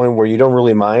to the point where you don't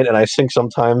really mind. And I think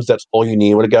sometimes that's all you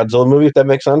need with a Godzilla movie, if that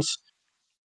makes sense.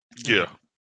 Yeah,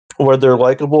 where they're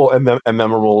likable and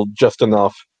memorable just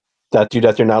enough that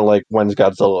you're not like, when's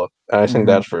Godzilla? And I think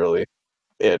that's really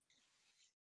it.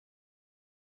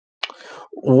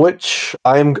 Which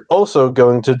I'm also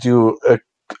going to do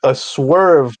a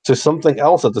swerve to something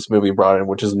else that this movie brought in,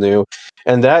 which is new,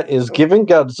 and that is giving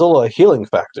Godzilla a healing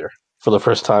factor for the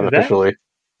first time officially.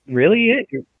 Really it?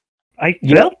 I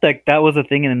felt like that was a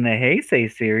thing in the Heisei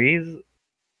series.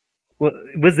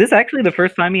 Was this actually the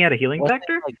first time he had a healing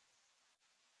factor?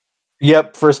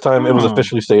 Yep, first time it was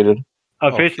officially stated.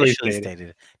 Officially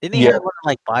stated. Didn't he have one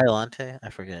like Biollante? I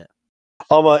forget.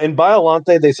 In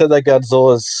Biollante, they said that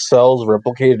Godzilla's cells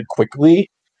replicated quickly,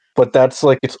 but that's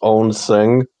like its own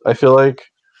thing, I feel like.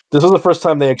 This was the first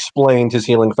time they explained his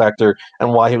healing factor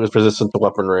and why he was resistant to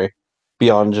weaponry,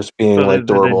 beyond just being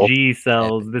durable. The G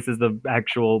cells, this is the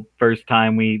actual first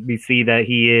time we see that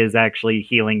he is actually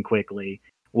healing quickly,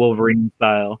 Wolverine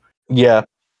style. Yeah.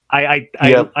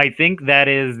 I think that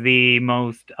is the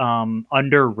most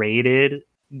underrated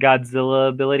Godzilla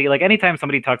ability. Like anytime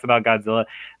somebody talks about Godzilla,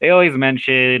 they always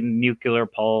mention nuclear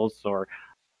pulse or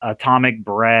atomic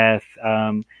breath.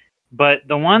 But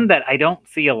the one that I don't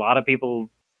see a lot of people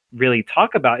really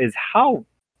talk about is how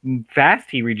fast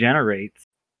he regenerates.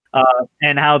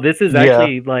 And how this is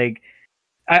actually like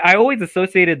I always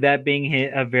associated that being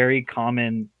a very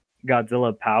common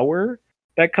Godzilla power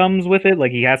that comes with it.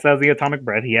 Like he has to have the atomic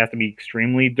breath. He has to be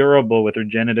extremely durable with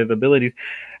regenerative abilities.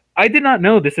 I did not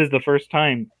know this is the first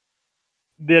time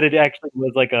that it actually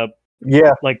was like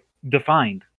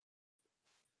defined.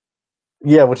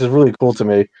 Yeah, which is really cool to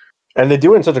me. And they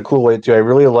do it in such a cool way too. I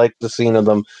really like the scene of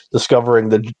them discovering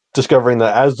the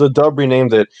as the dub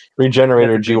renamed it,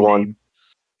 Regenerator G1.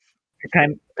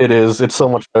 It is. It's so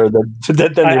much better than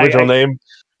the original name,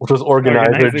 which was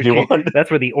Organizer G1. That's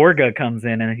where the Orga comes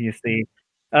in, and you see.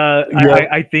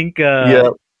 I think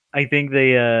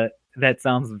that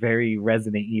sounds very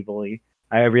Resident Evil-y.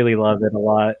 I really love it a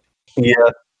lot. Yeah.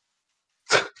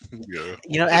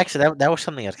 You know, actually, that was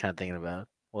something I was kind of thinking about.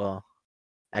 Well,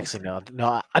 actually,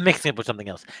 no, I'm mixing it with something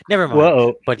else. Never mind.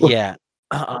 Whoa. But yeah,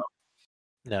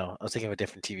 no, I was thinking of a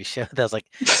different TV show that was like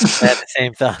I had the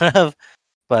same thought of.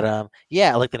 But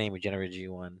yeah, I like the name Regenerator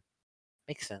G1.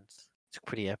 Makes sense. It's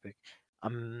pretty epic.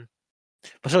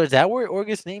 But so is that where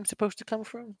Orga's name's supposed to come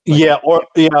from? Like,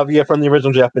 from the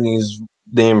original Japanese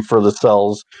name for the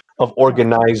cells of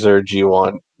Organizer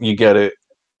G1. You get it.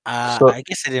 I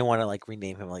guess I didn't want to like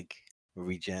rename him like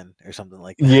Regen or something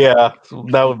like that. Yeah,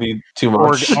 that would be too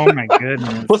much. Oh my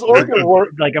goodness!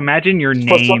 Like imagine your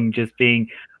name just being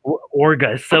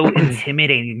Orga, so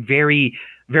intimidating, very,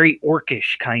 very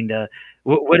orcish, kind of.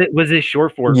 What was this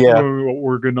short for? Yeah.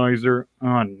 Organizer. Oh,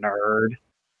 nerd.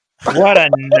 What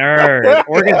a nerd.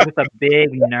 Orga's just a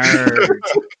big nerd.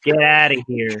 Get out of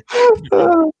here.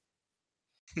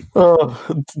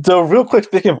 So real quick,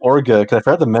 speaking of Orga, because I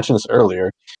forgot to mention this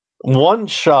earlier, one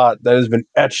shot that has been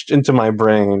etched into my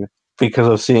brain because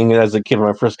of seeing it as a kid in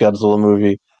my first Godzilla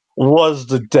movie was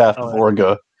the death of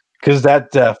Orga. Because that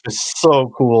death is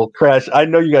so cool. Crash, I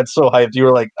know you got so hyped. You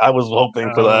were like, I was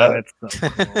hoping for that. That's so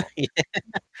cool.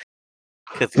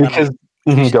 Because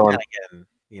go on.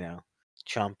 Getting,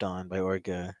 chomped on by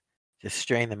Orga, just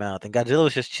straining the mouth, and Godzilla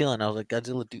was just chilling. I was like,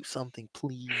 Godzilla, do something,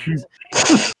 please.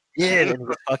 Yeah, and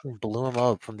we fucking blew him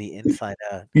up from the inside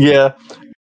out. Yeah.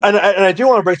 And I do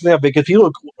want to break something up because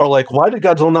people are like, why did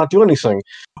Godzilla not do anything?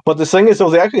 But the thing is,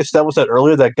 they actually established that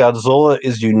earlier that Godzilla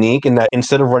is unique in that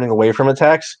instead of running away from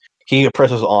attacks, he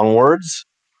presses onwards.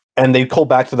 And they pull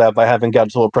back to that by having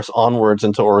Godzilla press onwards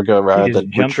into Orga rather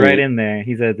than jumped right in there.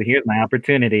 He said, here's my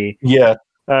opportunity. Yeah.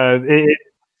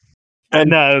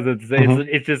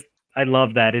 It's just, I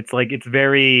love that. It's like, it's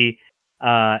very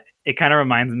it kind of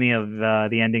reminds me of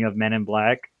the ending of Men in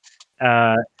Black.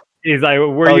 He's like,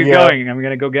 "Where are you going?" I'm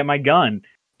gonna go get my gun.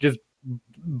 Just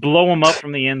blow them up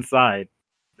from the inside.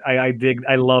 I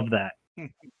love that.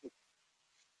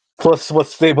 Plus,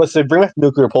 they bring back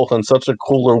nuclear pulse in such a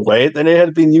cooler way than it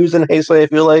had been used in Heisei, I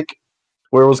feel like,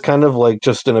 where it was kind of like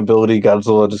just an ability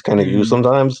Godzilla just kind of used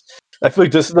sometimes. I feel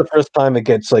like this is the first time it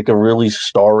gets like a really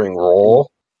starring role.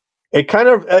 It kind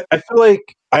of, I feel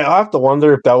like I have to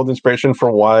wonder if that was inspiration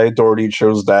for why Doherty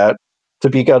chose that to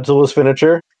be Godzilla's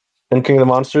finisher in King of the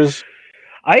Monsters.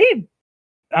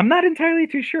 I'm not entirely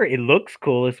too sure. It looks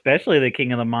cool, especially the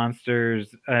King of the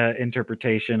Monsters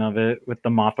interpretation of it with the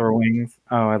Mothra wings.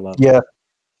 Oh, I love it.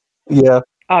 Yeah.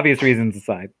 Obvious reasons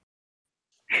aside.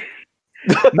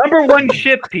 Number one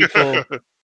ship, people.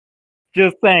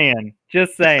 Just saying.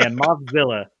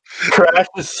 Mothzilla. Crash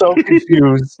is so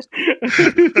confused.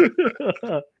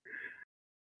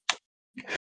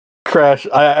 Crash,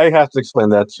 I have to explain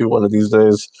that to one of these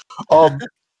days.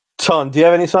 Ton, do you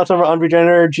have any thoughts on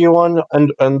Unregenerator G1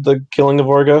 and the killing of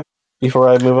Orga before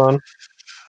I move on?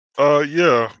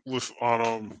 Yeah, with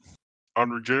on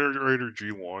Regenerator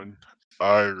G1,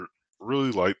 I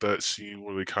really like that scene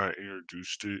where they kind of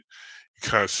introduced it. You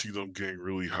kind of see them getting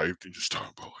really hyped and just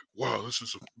talking about like, wow, this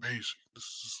is amazing. This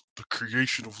is the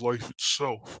creation of life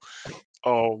itself.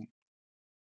 I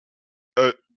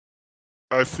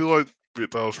feel like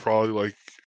that was probably like,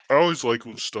 I always like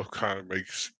when stuff kind of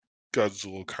makes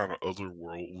Godzilla kind of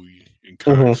otherworldly and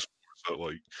kind of that,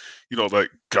 like, that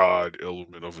god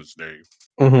element of his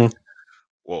name.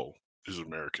 Well, his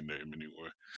American name anyway.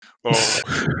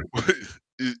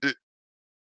 But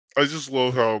I just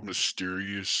love how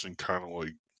mysterious and kind of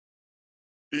like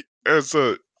it adds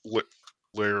a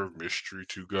layer of mystery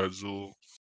to Godzilla,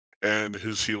 and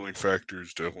his healing factor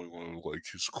is definitely one of like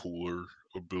his cooler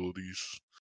abilities.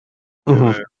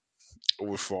 And then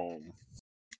with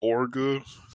Orga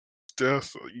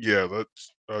death, yeah, that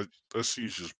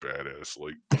scene's just badass.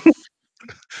 Like,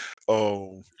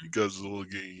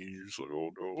 Godzilla getting here, you're just like,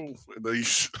 oh no, and then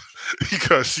you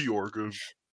gotta see Orga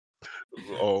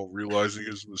realizing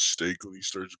his mistake when he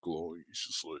starts glowing. He's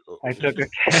just like, I took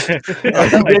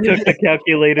a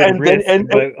calculated risk,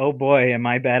 but oh boy, am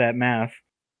I bad at math.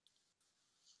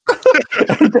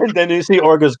 and then you see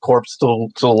Orga's corpse to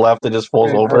the left and just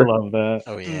falls over. I love that.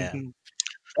 Oh yeah.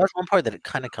 That was one part that it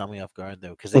kind of caught me off guard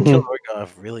though, because they killed Orga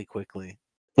off really quickly.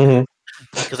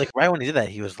 Because like right when he did that,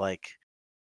 he was like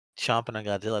chomping on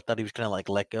Godzilla. I thought he was gonna like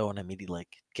let go and immediately like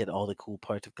get all the cool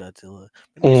parts of Godzilla.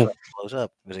 And he just blows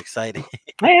up. It was exciting.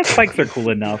 My spikes are cool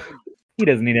enough. He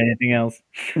doesn't need anything else.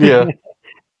 Yeah.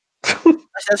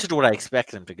 That's just what I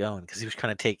expected him to go in, because he was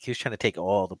trying to take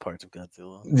all the parts of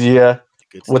Godzilla. Yeah.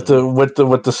 With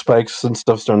the spikes and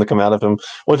stuff starting to come out of him,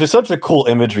 which is such a cool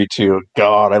imagery too.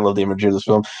 God, I love the imagery of this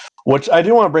film. Which I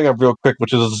do want to bring up real quick,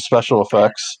 which is the special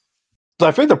effects. So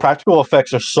I think the practical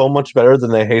effects are so much better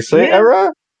than the Heisei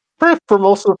era. For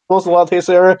most of a lot of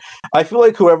Heisei era, I feel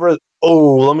like whoever.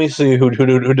 Oh, let me see who did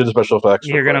the special effects.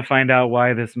 You're gonna find out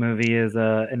why this movie is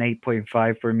an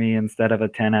 8.5 for me instead of a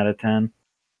 10 out of 10.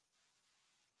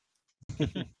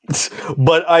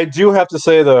 But I do have to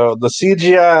say though, the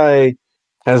CGI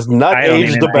has not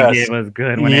aged the best. It was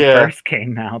good when it first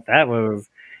came out. That was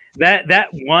that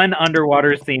one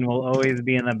underwater scene will always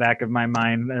be in the back of my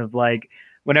mind. Of like,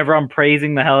 whenever I'm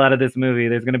praising the hell out of this movie,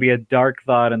 there's going to be a dark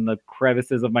thought in the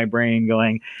crevices of my brain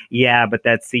going, "Yeah, but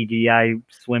that CGI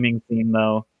swimming scene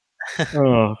though,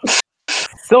 oh,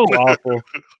 so awful."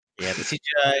 Yeah, the CGI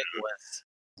was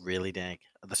really dank.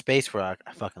 The space rock,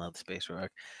 I fucking love the space rock.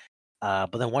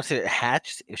 But then once it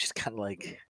hatched, it was just kind of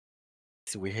like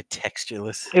it's weird,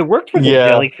 textureless. It worked for the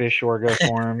jellyfish Orga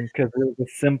form because it was a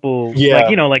simple,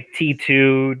 like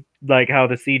T2, like how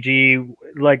the CG,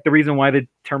 like the reason why the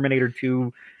Terminator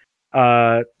 2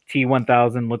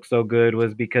 T1000 looked so good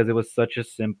was because it was such a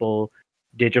simple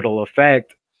digital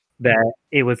effect that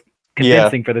it was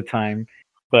convincing for the time.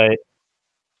 But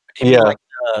like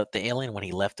the alien when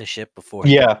he left the ship before.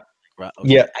 I thought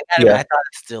it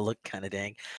still looked kind of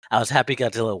dang. I was happy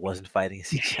Godzilla wasn't fighting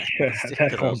CGI.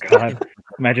 Oh god!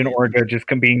 Imagine Orga just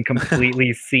being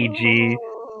completely CG.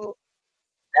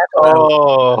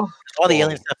 All the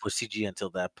alien stuff was CG until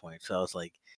that point. So I was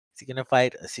like, is he gonna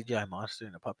fight a CGI monster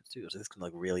and a puppet too? So this can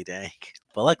look really dang.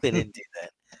 But luckily they didn't do that.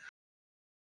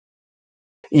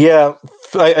 Yeah,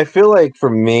 I feel like for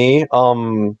me,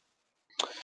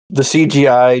 the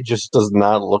CGI just does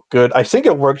not look good. I think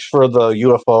it works for the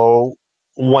UFO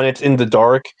when it's in the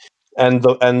dark and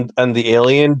the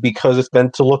alien because it's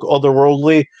meant to look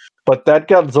otherworldly. But that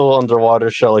Godzilla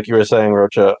underwater shell, like you were saying,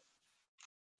 Rocha.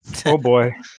 Oh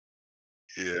boy.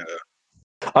 Yeah.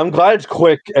 I'm glad it's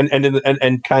quick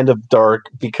and kind of dark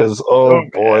because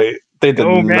boy, they did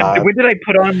not. Man, when did I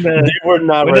put on the? They were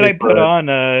not. When did I put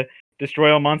on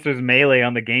Destroy All Monsters Melee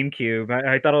on the GameCube?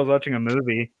 I thought I was watching a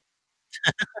movie.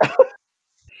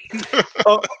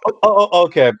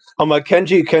 Okay.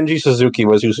 Kenji Suzuki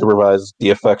was who supervised the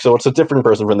effects, so it's a different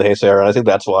person from the Heisei era, and I think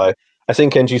that's why. I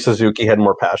think Kenji Suzuki had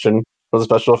more passion for the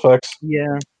special effects.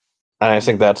 Yeah. And I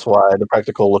think that's why the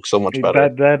practical looks so much better.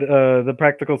 The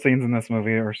practical scenes in this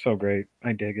movie are so great.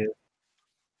 I dig it.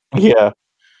 Yeah.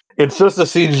 It's just a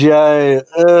CGI.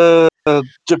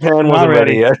 Japan wasn't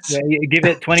ready yet. Yeah, give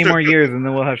it 20 more years and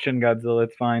then we'll have Shin Godzilla.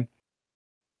 It's fine.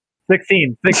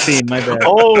 16, my bad.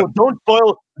 Oh,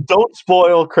 don't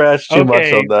spoil Crash too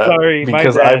much on that. Sorry,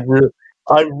 because my bad.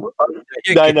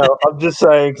 I know. I'm just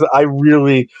saying. I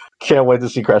really can't wait to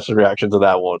see Crash's reaction to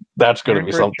that one. That's going to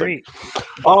be something.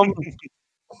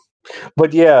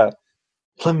 But yeah,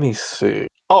 let me see.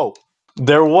 Oh,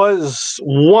 there was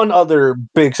one other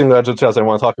big thing Godzilla 2000 I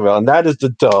want to talk about, and that is the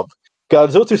dub.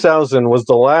 Godzilla 2000 was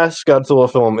the last Godzilla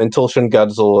film until Shin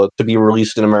Godzilla to be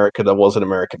released in America that wasn't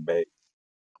American made.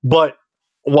 But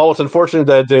while it's unfortunate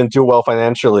that it didn't do well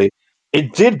financially,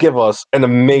 it did give us an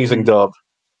amazing dub.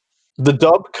 The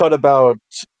dub cut about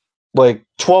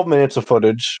 12 minutes of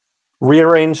footage,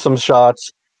 rearranged some shots,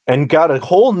 and got a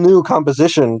whole new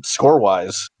composition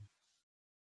score-wise.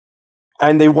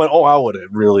 And they went all out with it,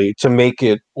 really, to make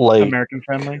it American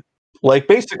friendly.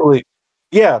 Basically,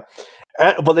 yeah.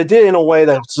 But they did it in a way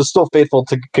that's still faithful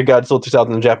to Godzilla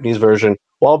 2000, the Japanese version,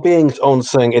 while being its own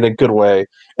thing in a good way.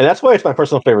 And that's why it's my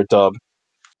personal favorite dub.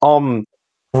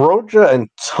 Roja and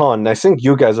Ton, I think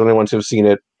you guys are the only ones who've seen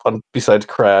it, besides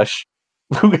Crash,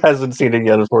 who hasn't seen it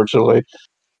yet, unfortunately.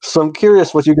 So I'm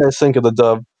curious what you guys think of the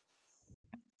dub.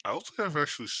 I don't think I've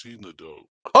actually seen the dub.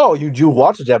 Oh, you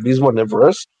watched the Japanese one at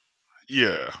first?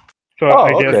 Yeah. So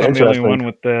I guess I'm the only one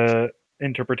with the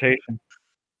interpretation.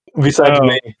 Besides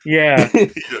me. Yeah.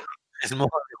 There's more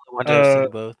want to have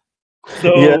seen both.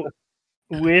 So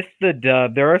with the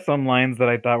dub, there are some lines that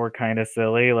I thought were kind of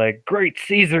silly, like "Great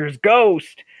Caesar's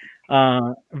ghost."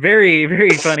 Very,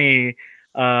 very funny.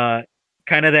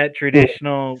 Kind of that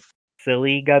traditional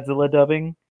silly Godzilla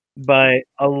dubbing. But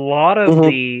a lot of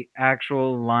the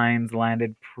actual lines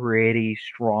landed pretty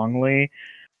strongly.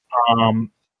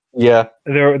 Yeah.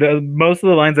 Most of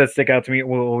the lines that stick out to me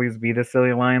will always be the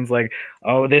silly lines, like,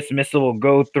 "Oh, this missile will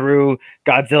go through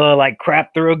Godzilla like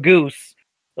crap through a goose."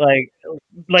 Like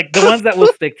the ones that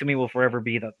will stick to me will forever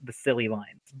be the silly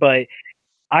lines. But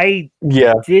I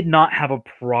did not have a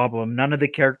problem. None of the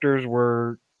characters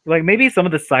were like, maybe some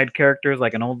of the side characters,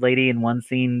 like an old lady in one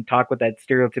scene, talk with that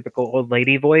stereotypical old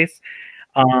lady voice.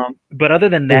 But other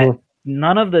than that,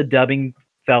 none of the dubbing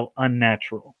felt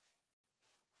unnatural.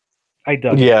 I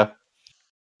dug it. Yeah.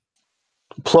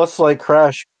 Plus,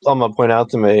 Crash, I'm gonna point out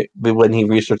to me when he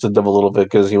researched the dub a little bit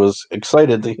because he was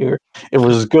excited to hear it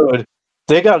was good.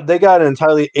 They got an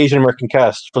entirely Asian American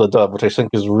cast for the dub, which I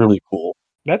think is really cool.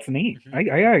 That's neat. I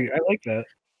like that.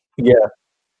 Yeah.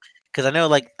 Because I know,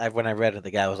 when I read it,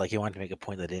 the guy was like, he wanted to make a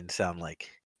point that didn't sound like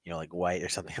white or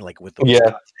something, with the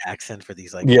Wisconsin accent for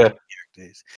these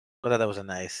characters. I thought that was a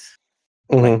nice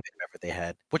effort they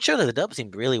had. Which showed that the dub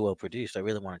seemed really well produced. I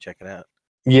really want to check it out.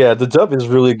 Yeah, the dub is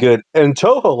really good, and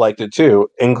Toho liked it too,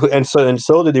 and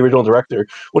so did the original director,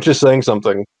 which is saying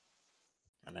something.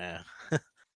 I know.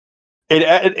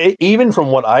 It even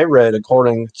from what I read,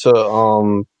 according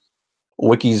to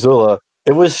Wikizilla,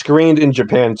 it was screened in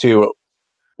Japan too,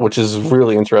 which is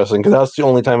really interesting because that's the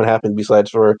only time it happened besides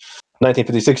for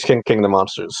 1956 King of the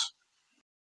Monsters.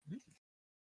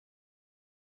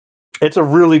 It's a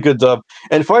really good dub,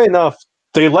 and funny enough,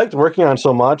 they liked working on it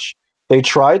so much they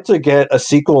tried to get a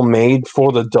sequel made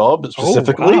for the dub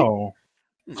specifically. Oh,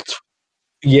 wow.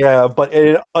 Yeah, but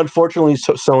unfortunately,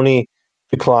 Sony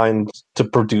declined to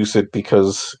produce it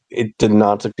because it did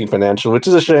not succeed financially, which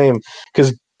is a shame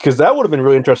because that would have been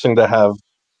really interesting to have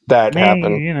that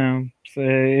happen.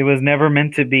 It was never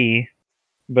meant to be,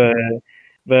 but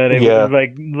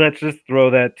let's just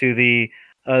throw that to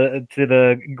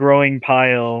the growing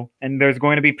pile, and there's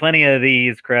going to be plenty of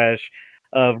these, Crash,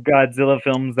 of Godzilla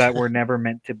films that were never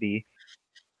meant to be.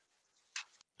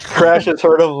 Crash has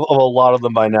heard of a lot of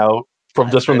them by now, from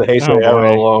the Heisei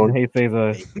era alone.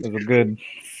 Heisei is a good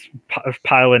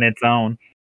pile in its own.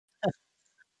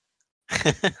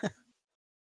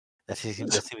 That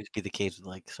seems to be the case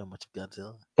with so much of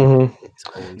Godzilla. It's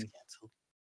always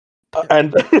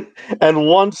canceled. And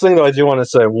one thing that I do want to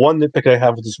say, one nitpick I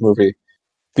have with this movie,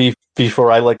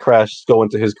 before I let Crash go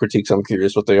into his critiques. I'm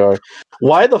curious what they are.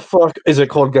 Why the fuck is it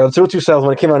called Godzilla 2000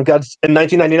 when it came out in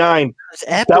 1999? It's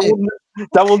epic.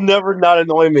 That will never not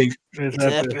annoy me. It's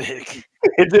epic.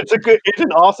 It's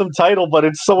an awesome title, but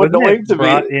it's so Wasn't annoying it to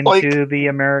brought me. into the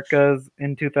Americas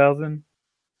in 2000?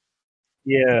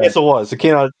 Yeah. Yes, it was. It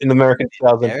came out in America in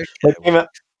 2000. It came out,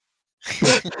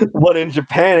 but in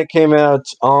Japan, it came out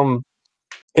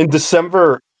in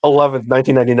December 11th,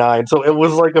 1999. So it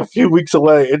was like a few weeks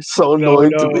away. It's so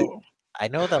annoying to me. I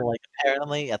know that, like,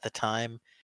 apparently at the time,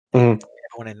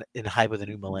 everyone in hype of the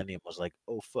new millennium was like,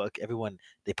 "Oh fuck!" Everyone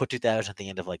they put 2000 at the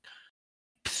end of like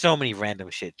so many random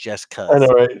shit just cause I know,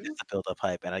 right? Just to build up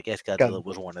hype, and I guess Godzilla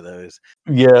was one of those.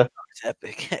 Yeah, it's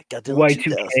epic. Godzilla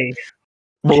Y2K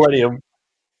Millennium.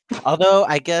 Although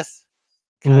I guess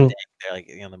they're like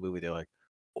in the movie, they're like,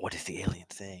 "What is the alien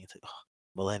saying?" It's like, "Oh,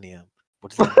 Millennium."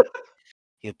 What is that?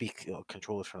 He'll be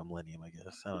controllers from the Millennium, I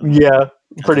guess. I don't know. Yeah,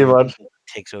 pretty much.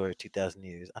 Takes over 2,000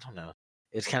 years. I don't know.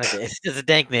 It's kind of it's a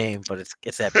dank name, but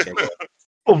it's epic. I guess.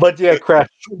 Oh, but yeah, Crash.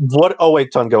 What? Oh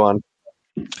wait, Ton, go on.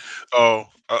 Oh,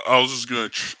 I was just gonna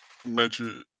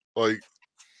mention, like,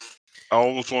 I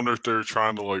almost wonder if they're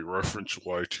trying to like reference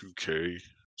Y2K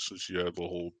since you had the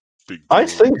whole big. I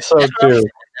think so too.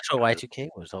 That's what Y2K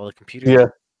was. All the computers. Yeah.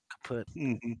 Kaput.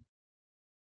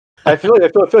 I feel like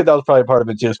that was probably part of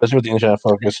it too, especially with the internet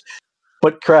focus.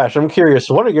 But Crash, I'm curious.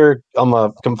 What are your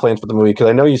complaints with the movie? Because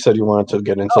I know you said you wanted to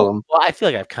get into them. Well, I feel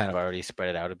like I've kind of already spread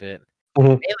it out a bit.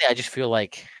 Mainly, I just feel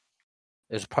like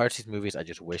there's parts of these movies I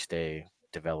just wish they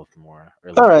developed more.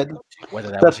 All right, whether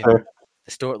that that's was fair.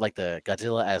 The story, like the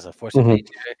Godzilla as a force of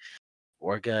nature,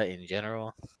 Orga in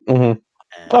general.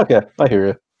 Okay, I hear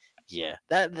you. Yeah,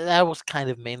 that was kind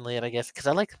of mainly it, I guess, because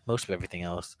I like most of everything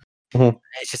else. I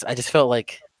just felt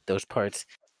like those parts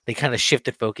they kind of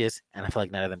shifted focus, and I feel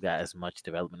like none of them got as much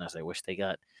development as I wish they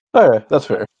got. All right, that's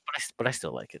fair. But I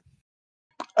still like it.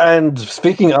 And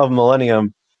speaking of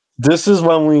Millennium, this is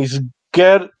when we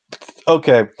get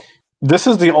okay. This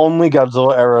is the only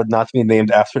Godzilla era not to be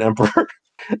named after an emperor.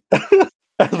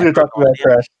 As we were talking about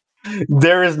Crash,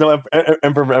 there is no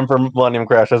Emperor Millennium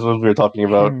Crash. That's what we were talking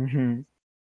about.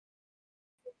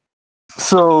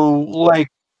 So, like,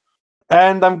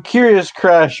 and I'm curious,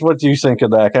 Crash, what do you think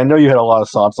of that? I know you had a lot of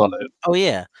thoughts on it. Oh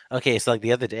yeah. Okay, so like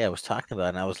the other day I was talking about it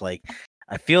and I was like,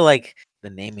 I feel like the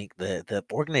naming the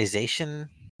organization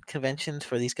conventions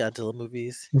for these Godzilla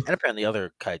movies and apparently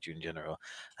other kaiju in general,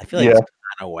 I feel like it's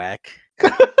kind of whack.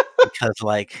 Because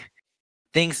like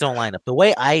things don't line up. The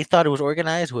way I thought it was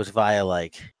organized was via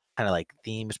like kind of like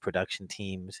themes, production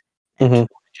teams, and in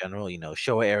general, you know,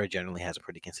 Showa era generally has a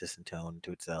pretty consistent tone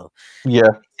to itself. Yeah.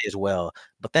 As well.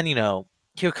 But then, you know,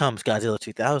 here comes Godzilla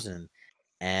 2000,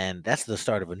 and that's the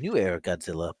start of a new era of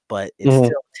Godzilla, but it's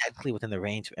still technically within the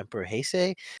range of Emperor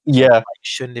Heisei. Yeah. So, like,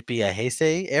 shouldn't it be a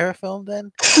Heisei era film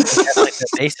then? Is that like the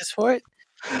basis for it?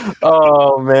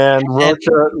 Oh man,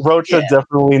 Rocha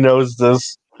definitely knows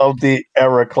this of the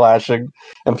era clashing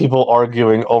and people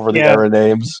arguing over the era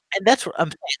names. And that's what I'm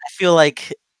saying. I feel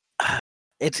like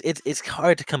it's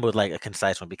hard to come up with like a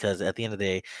concise one because at the end of the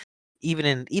day, even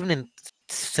in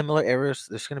similar eras,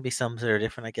 there's going to be some that are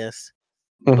different, I guess.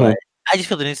 But I just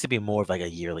feel there needs to be more of like a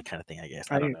yearly kind of thing, I guess.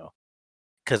 I don't know,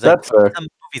 because like, some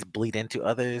movies bleed into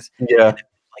others. Yeah.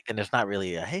 Like, and there's not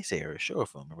really a Heisei or a Showa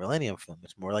film, a Millennium film.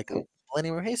 It's more like a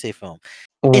Millennium or Heisei film.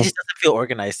 It just doesn't feel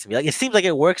organized to me. Like it seems like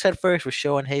it works at first with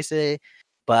Showa and Heisei,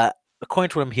 but according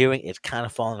to what I'm hearing, it's kind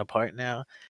of falling apart now.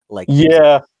 Like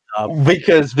because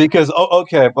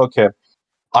okay.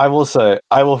 I will say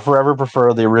I will forever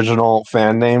prefer the original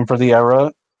fan name for the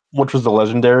era, which was the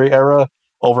Legendary era,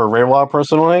 over Reiwa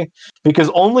personally, because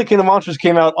only King of Monsters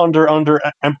came out under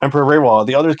Emperor Reiwa.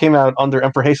 The others came out under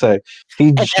Emperor Heisei.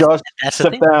 He just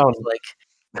stepped down.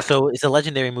 Like, so is a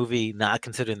Legendary movie not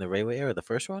considered in the Reiwa era, the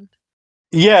first one?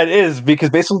 Yeah, it is, because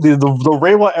basically the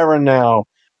Reiwa era now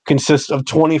consists of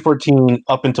 2014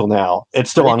 up until now.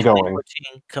 It's still ongoing.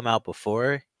 2014 come out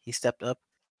before he stepped up?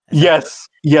 Yes,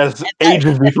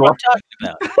 ages before. What I'm talking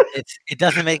about. It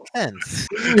doesn't make sense.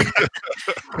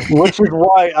 Which is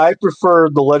why I prefer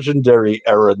the Legendary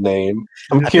era name.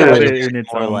 I'm curious. In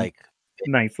its more like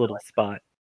nice little spot.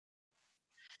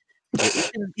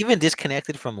 Even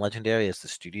disconnected from Legendary as the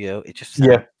studio, it just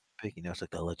sounds big, you know, it's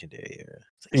like the Legendary era.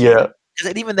 Like,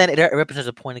 because even then, it represents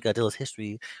a point in Godzilla's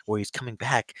history where he's coming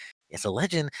back as a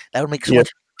legend. That would make so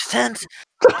much sense.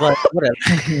 But whatever.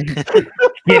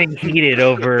 Getting heated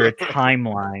over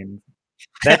timelines.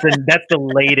 That's the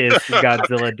latest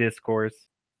Godzilla discourse.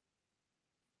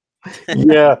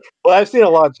 Yeah, well, I've seen a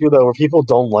lot too, though, where people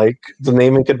don't like the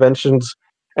naming conventions,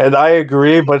 And I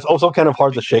agree, but it's also kind of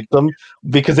hard to shake them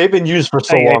because they've been used for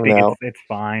so long now. It's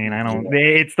fine. I don't.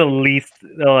 It's the least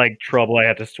like trouble I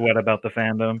had to sweat about the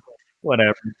fandom.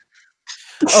 Whatever.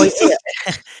 Oh yeah,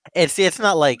 it's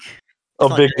not like a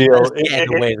big deal. In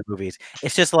the way of the movies.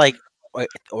 It's just like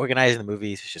organizing the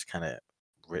movies is just kind of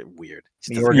weird.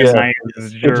 The organizer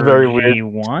it's very weird.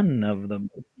 One of them.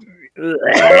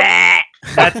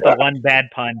 That's the one bad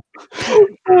pun.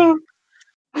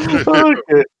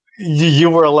 Okay. You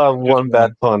were allowed one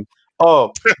bad pun.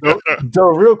 Oh, though,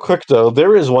 real quick though,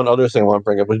 there is one other thing I want to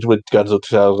bring up with Godzilla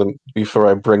 2000 before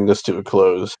I bring this to a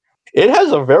close. It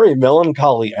has a very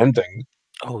melancholy ending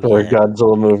for a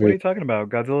Godzilla movie. What are you talking about?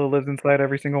 Godzilla lives inside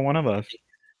every single one of us.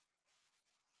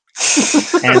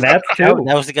 And that's too.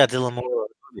 That was the Godzilla moral of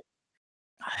the movie.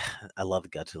 I love the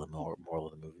Godzilla moral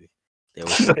of the movie.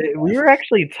 We were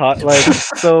actually taught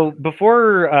so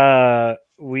before I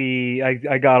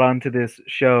got onto this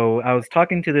show, I was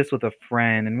talking to this with a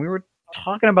friend, and we were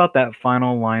talking about that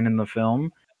final line in the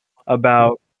film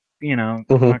about, I'm not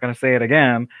going to say it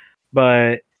again,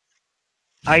 but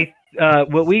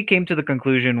what we came to the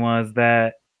conclusion was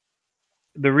that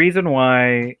the reason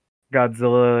why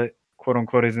Godzilla, quote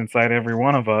unquote, is inside every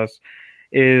one of us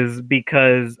is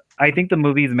because I think the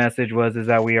movie's message is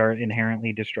that we are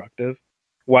inherently destructive.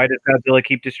 Why does Godzilla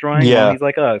keep destroying? Yeah. Well, he's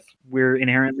like us. We're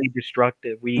inherently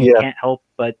destructive. We can't help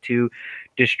but to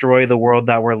destroy the world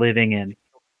that we're living in.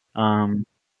 That's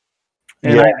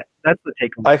the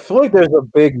takeaway. I feel like there's a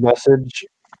big message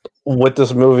with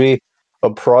this movie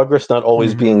of progress not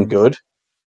always being good,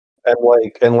 and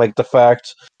the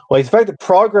fact that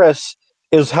progress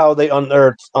is how they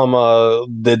unearthed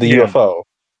the UFO.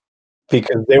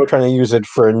 Because they were trying to use it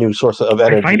for a new source of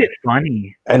energy. I find it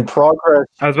funny. And progress.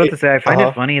 I was about to say, I find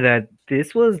it funny that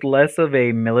this was less of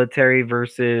a military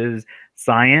versus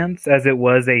science as it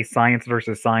was a science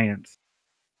versus science.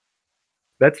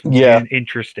 That's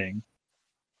interesting.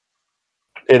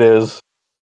 It is.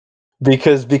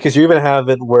 Because you even have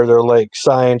it where they're like,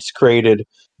 science created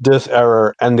this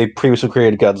error and they previously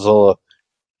created Godzilla.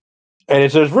 And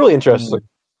it's really interesting.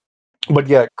 But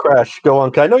yeah, Crash, go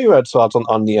on. Cause I know you had thoughts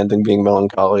on the ending being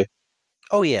melancholy.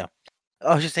 Oh yeah,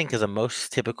 I was just thinking because the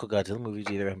most typical Godzilla movies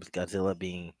either have Godzilla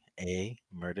being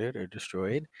murdered or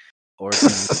destroyed, or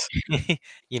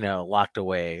locked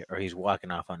away, or he's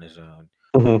walking off on his own,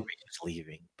 or he's just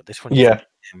leaving. But this one,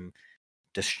 him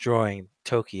destroying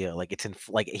Tokyo, like it's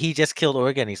he just killed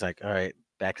Oregon. He's like, all right,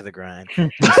 back to the grind,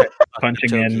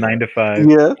 punching in 9 to 5.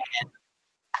 Yeah,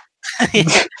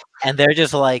 and they're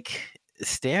just like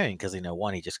staring because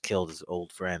one, he just killed his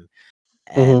old friend,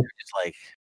 and it's like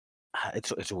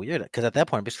it's weird because at that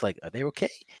point I'm just like, are they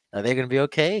okay? Are they gonna be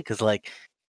okay? Because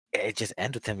it just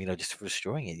ends with him, just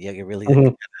destroying it. You get really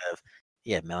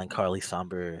melancholy,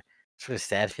 somber, sort of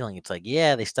sad feeling. It's like,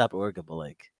 they stopped Oregon,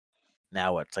 but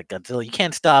now what? It's like Godzilla, you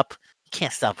can't stop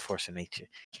a force of nature.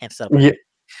 You can't stop it.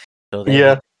 So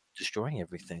they're destroying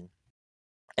everything.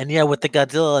 And with the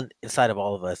Godzilla inside of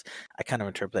all of us, I kind of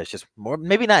interpret that as just more,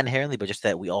 maybe not inherently, but just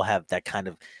that we all have that kind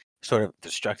of sort of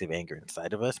destructive anger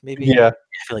inside of us. Maybe I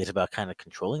feel like it's about kind of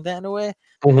controlling that in a way.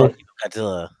 But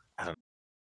Godzilla, I don't know.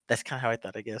 That's kind of how I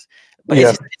thought, I guess. But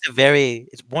it's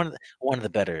one of the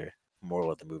better moral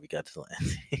of the movie Godzilla.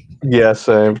 Yeah,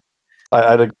 same.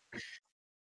 I'd agree.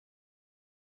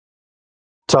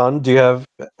 Ton, do you have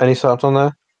any thoughts on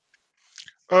that?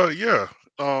 Yeah.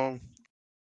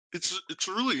 It's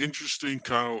a really interesting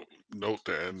kind of note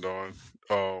to end on.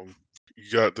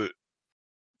 You got the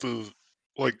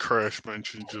like Crash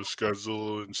mentioned, just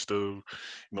Godzilla, instead of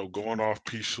going off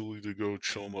peacefully to go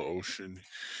chill in the ocean,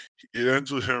 it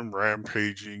ends with him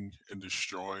rampaging and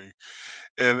destroying.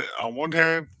 And on one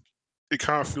hand, it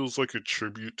kind of feels like a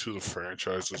tribute to the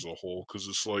franchise as a whole, because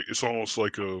it's almost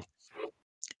like a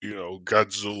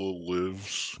Godzilla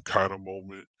lives kind of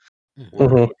moment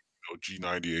where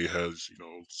G98 has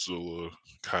Zilla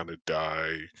kind of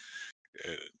die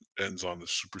and ends on the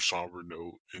super somber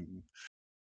note, and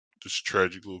this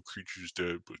tragic little creature's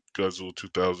dead, but Godzilla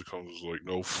 2000 comes and is like,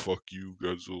 no, fuck you,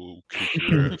 Godzilla will kick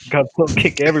your ass. Godzilla will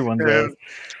kick everyone's ass.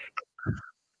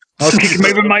 I'll kick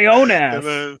maybe my own ass.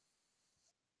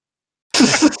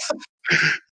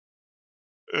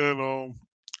 And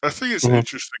I think it's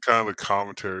interesting kind of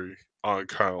commentary on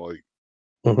kind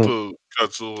of the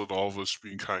Godzilla and all of us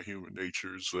being kind of human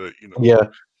nature, is that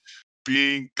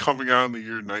coming out in the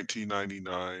year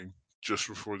 1999, just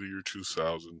before the year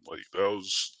 2000, that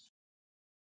was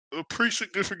a pretty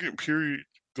significant period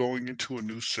going into a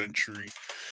new century.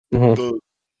 The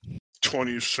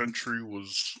 20th century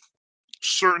was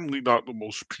certainly not the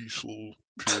most peaceful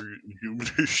period in human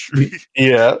history.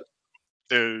 Yeah.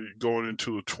 and going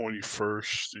into the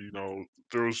 21st,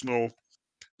 there was no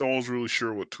one's really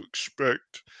sure what to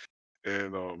expect,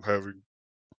 and having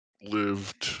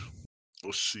lived,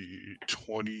 let's see,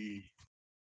 20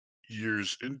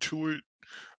 years into it,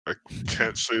 I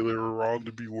can't say they were wrong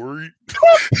to be worried.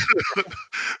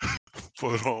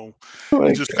 But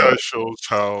it just kind of shows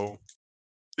how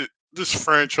this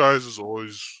franchise is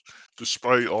always,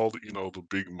 despite all the the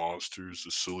big monsters,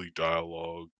 the silly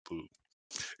dialogue, the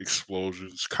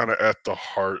explosions, kind of at the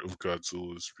heart of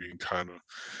Godzilla's being kind of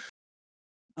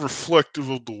reflective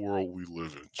of the world we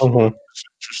live in. So it's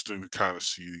interesting to kind of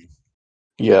see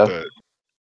that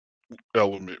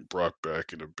element brought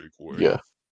back in a big way. Yeah.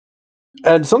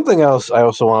 And something else I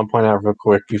also want to point out real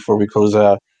quick before we close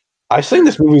out. I think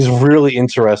this movie is really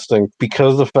interesting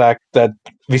because of the fact that,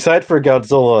 besides for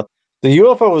Godzilla, the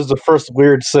UFO was the first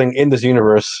weird thing in this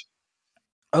universe.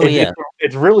 Oh, yeah.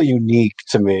 It's really unique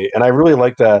to me, and I really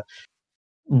like that.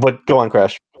 But go on,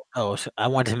 Crash. Oh, so I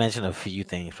wanted to mention a few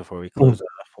things before we close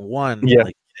off. One, like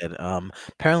you said,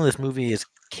 apparently this movie is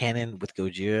canon with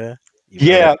Gojira.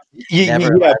 Yeah.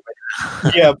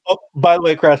 Oh, by the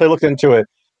way, Crash, I looked into it.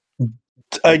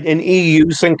 An EU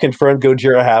thing confirmed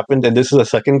Gojira happened, and this is a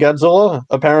second Godzilla,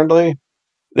 apparently.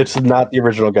 It's not the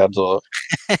original Godzilla.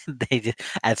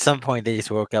 At some point, they just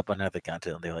woke up on another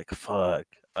Godzilla, and they're like, fuck.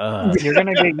 You're going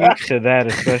to get used to that,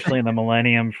 especially in the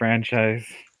Millennium franchise.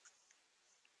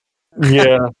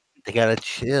 Yeah. They got to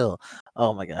chill.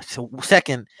 Oh, my gosh. So,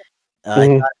 second, I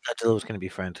thought Godzilla was going to be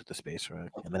friends with the Space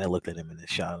Rock, and then I looked at him and it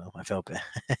shot him. I felt bad.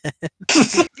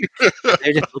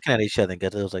 They're just looking at each other, and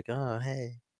Godzilla was like, oh,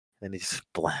 hey. And he just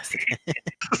blasted.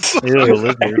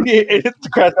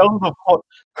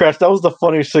 Crash, that was the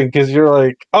funniest thing, because you're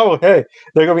like, oh, hey,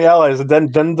 they're going to be allies. And then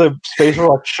the Space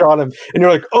Rock shot him, and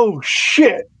you're like, oh,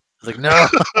 shit. I was like, no.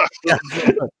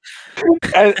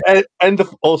 and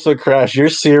also, Crash, your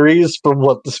series from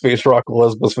what the Space Rock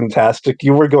was fantastic.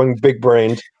 You were going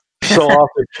big-brained so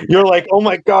often. You're like, oh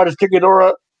my god, it's King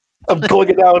Ghidorah. I'm going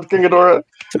it down, King Ghidorah.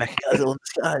 Godzilla in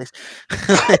disguise.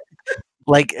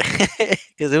 Like,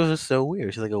 because it was so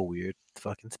weird. She's like a weird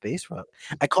fucking space rock.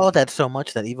 I called that so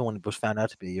much that even when it was found out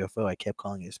to be a UFO, I kept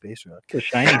calling it a space rock. It's a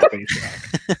shiny space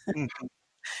rock.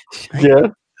 Yeah.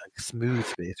 Smooth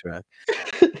space rock.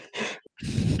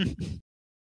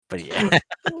 But yeah,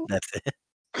 that's it.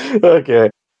 Okay.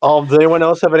 Does anyone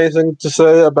else have anything to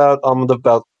say about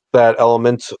that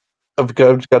element of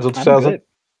Godzilla 2000?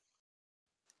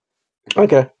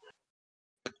 Okay.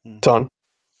 Ton.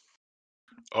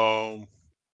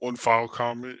 One final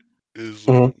comment is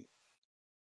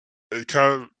it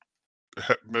kind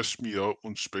of messed me up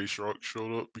when Space Rock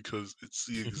showed up, because it's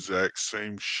the exact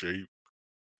same shape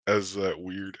as that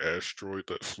weird asteroid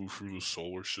that flew through the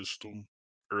solar system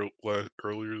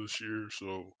earlier this year.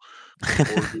 So,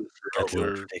 if you're out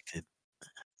there,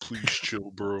 please chill,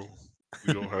 bro.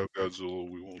 We don't have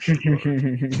Godzilla. We won't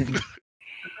survive.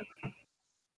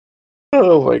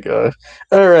 Oh my god.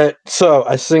 All right. So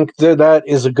I think that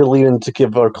is a good lead-in to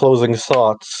give our closing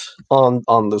thoughts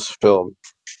on this film.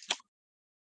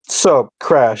 So,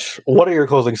 Crash, what are your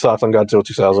closing thoughts on Godzilla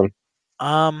 2000?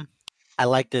 I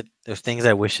liked it. There's things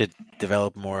I wish it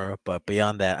developed more, but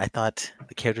beyond that, I thought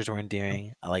the characters were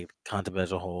endearing. I liked the concept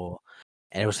as a whole,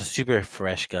 and it was a super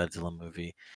fresh Godzilla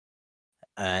movie.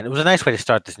 And it was a nice way to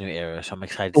start this new era, so I'm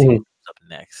excited to see what's up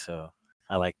next. So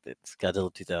I liked it. It's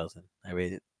Godzilla 2000. I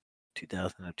rated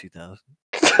 2000 out of 2000.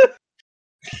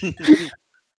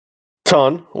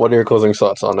 Ton, what are your closing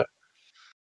thoughts on it?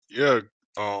 Yeah,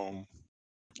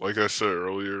 like I said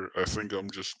earlier, I think I'm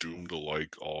just doomed to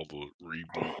like all the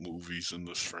reboot movies in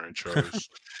this franchise.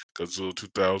 Godzilla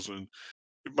 2000,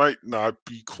 it might not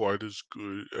be quite as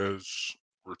good as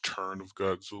Return of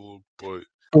Godzilla, but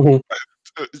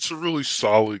it's a really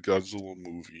solid Godzilla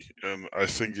movie, and I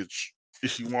think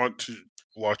if you want to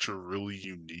watch a really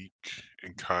unique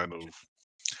and kind of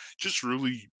just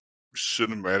really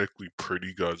cinematically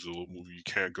pretty Godzilla movie, you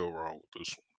can't go wrong with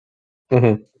this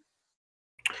one.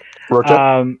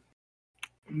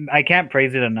 I can't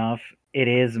praise it enough. It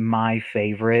is my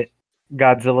favorite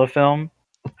Godzilla film.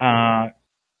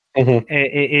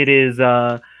 It is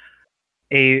a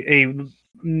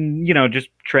just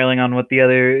trailing on what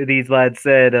these lads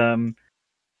said.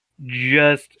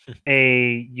 Just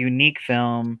a unique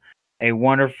film, a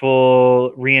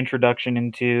wonderful reintroduction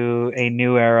into a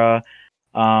new era.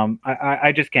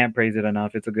 I just can't praise it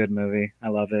enough. It's a good movie. I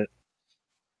love it.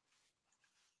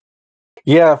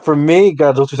 Yeah, for me,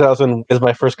 Godzilla 2000 is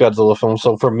my first Godzilla film,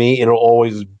 so for me, it'll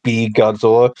always be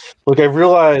Godzilla. Look, I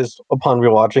realized upon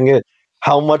rewatching it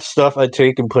how much stuff I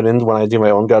take and put in when I do my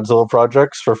own Godzilla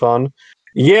projects for fun.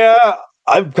 Yeah,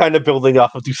 I'm kind of building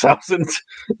off of 2000,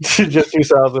 just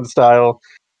 2000 style.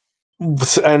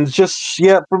 And just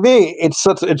for me, it's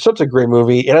such a great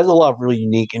movie. It has a lot of really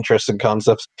unique, interesting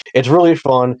concepts. It's really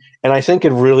fun, and I think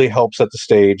it really helps set the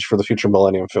stage for the future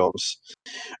Millennium films.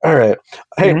 All right,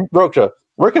 hey Rocha,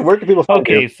 where can people find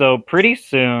you? Okay, so pretty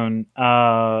soon,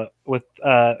 I mean,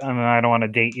 I don't want to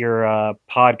date your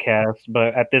podcast,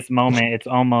 but at this moment, it's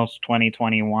almost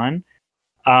 2021.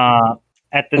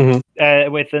 Within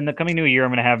the coming new year, I'm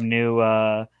going to have new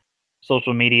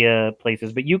social media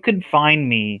places, but you can find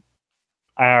me.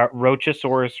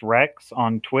 Rochasaurus Rex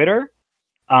on Twitter.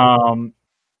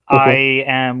 I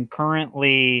am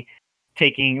currently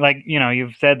taking, like,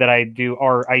 you've said that I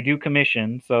do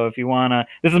commission. So if you wanna,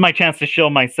 this is my chance to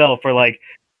show myself for like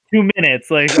 2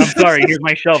 minutes. Like, I'm sorry, here's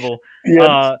my shovel.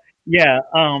 Yes.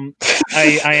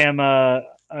 I am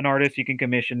an artist. You can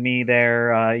commission me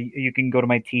there. You can go to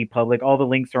my TeePublic. All the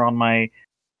links are on my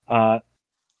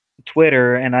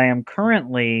Twitter, and I am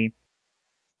currently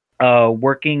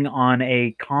working on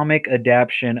a comic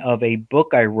adaptation of a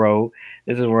book I wrote.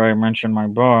 This is where I mentioned my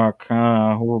book.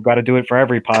 We've got to do it for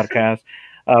every podcast.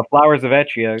 Flowers of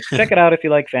Etria. Check it out if you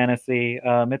like fantasy.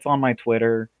 It's on my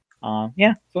Twitter. So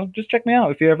just check me out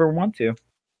if you ever want to.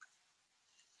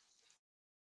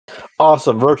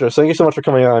 Awesome, Rocha. Thank you so much for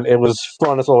coming on. It was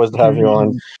fun as always to have you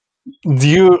on.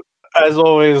 As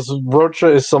always,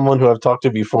 Rocha is someone who I've talked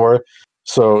to before.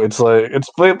 So it's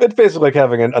basically like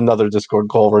having another Discord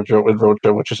call with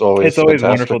Rocha, which is always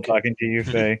wonderful talking to you,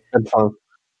 Faye. And fun.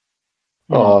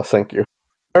 Oh, thank you.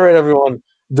 All right, everyone.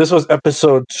 This was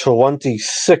episode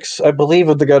 26, I believe,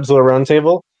 of the Godzilla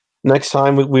Roundtable. Next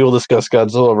time we will discuss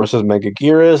Godzilla versus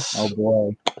Megaguirus. Oh boy,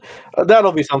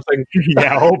 that'll be something.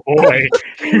 Yeah. Oh boy.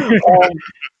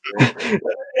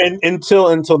 And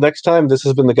until next time, this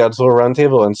has been the Godzilla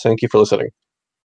Roundtable, and thank you for listening.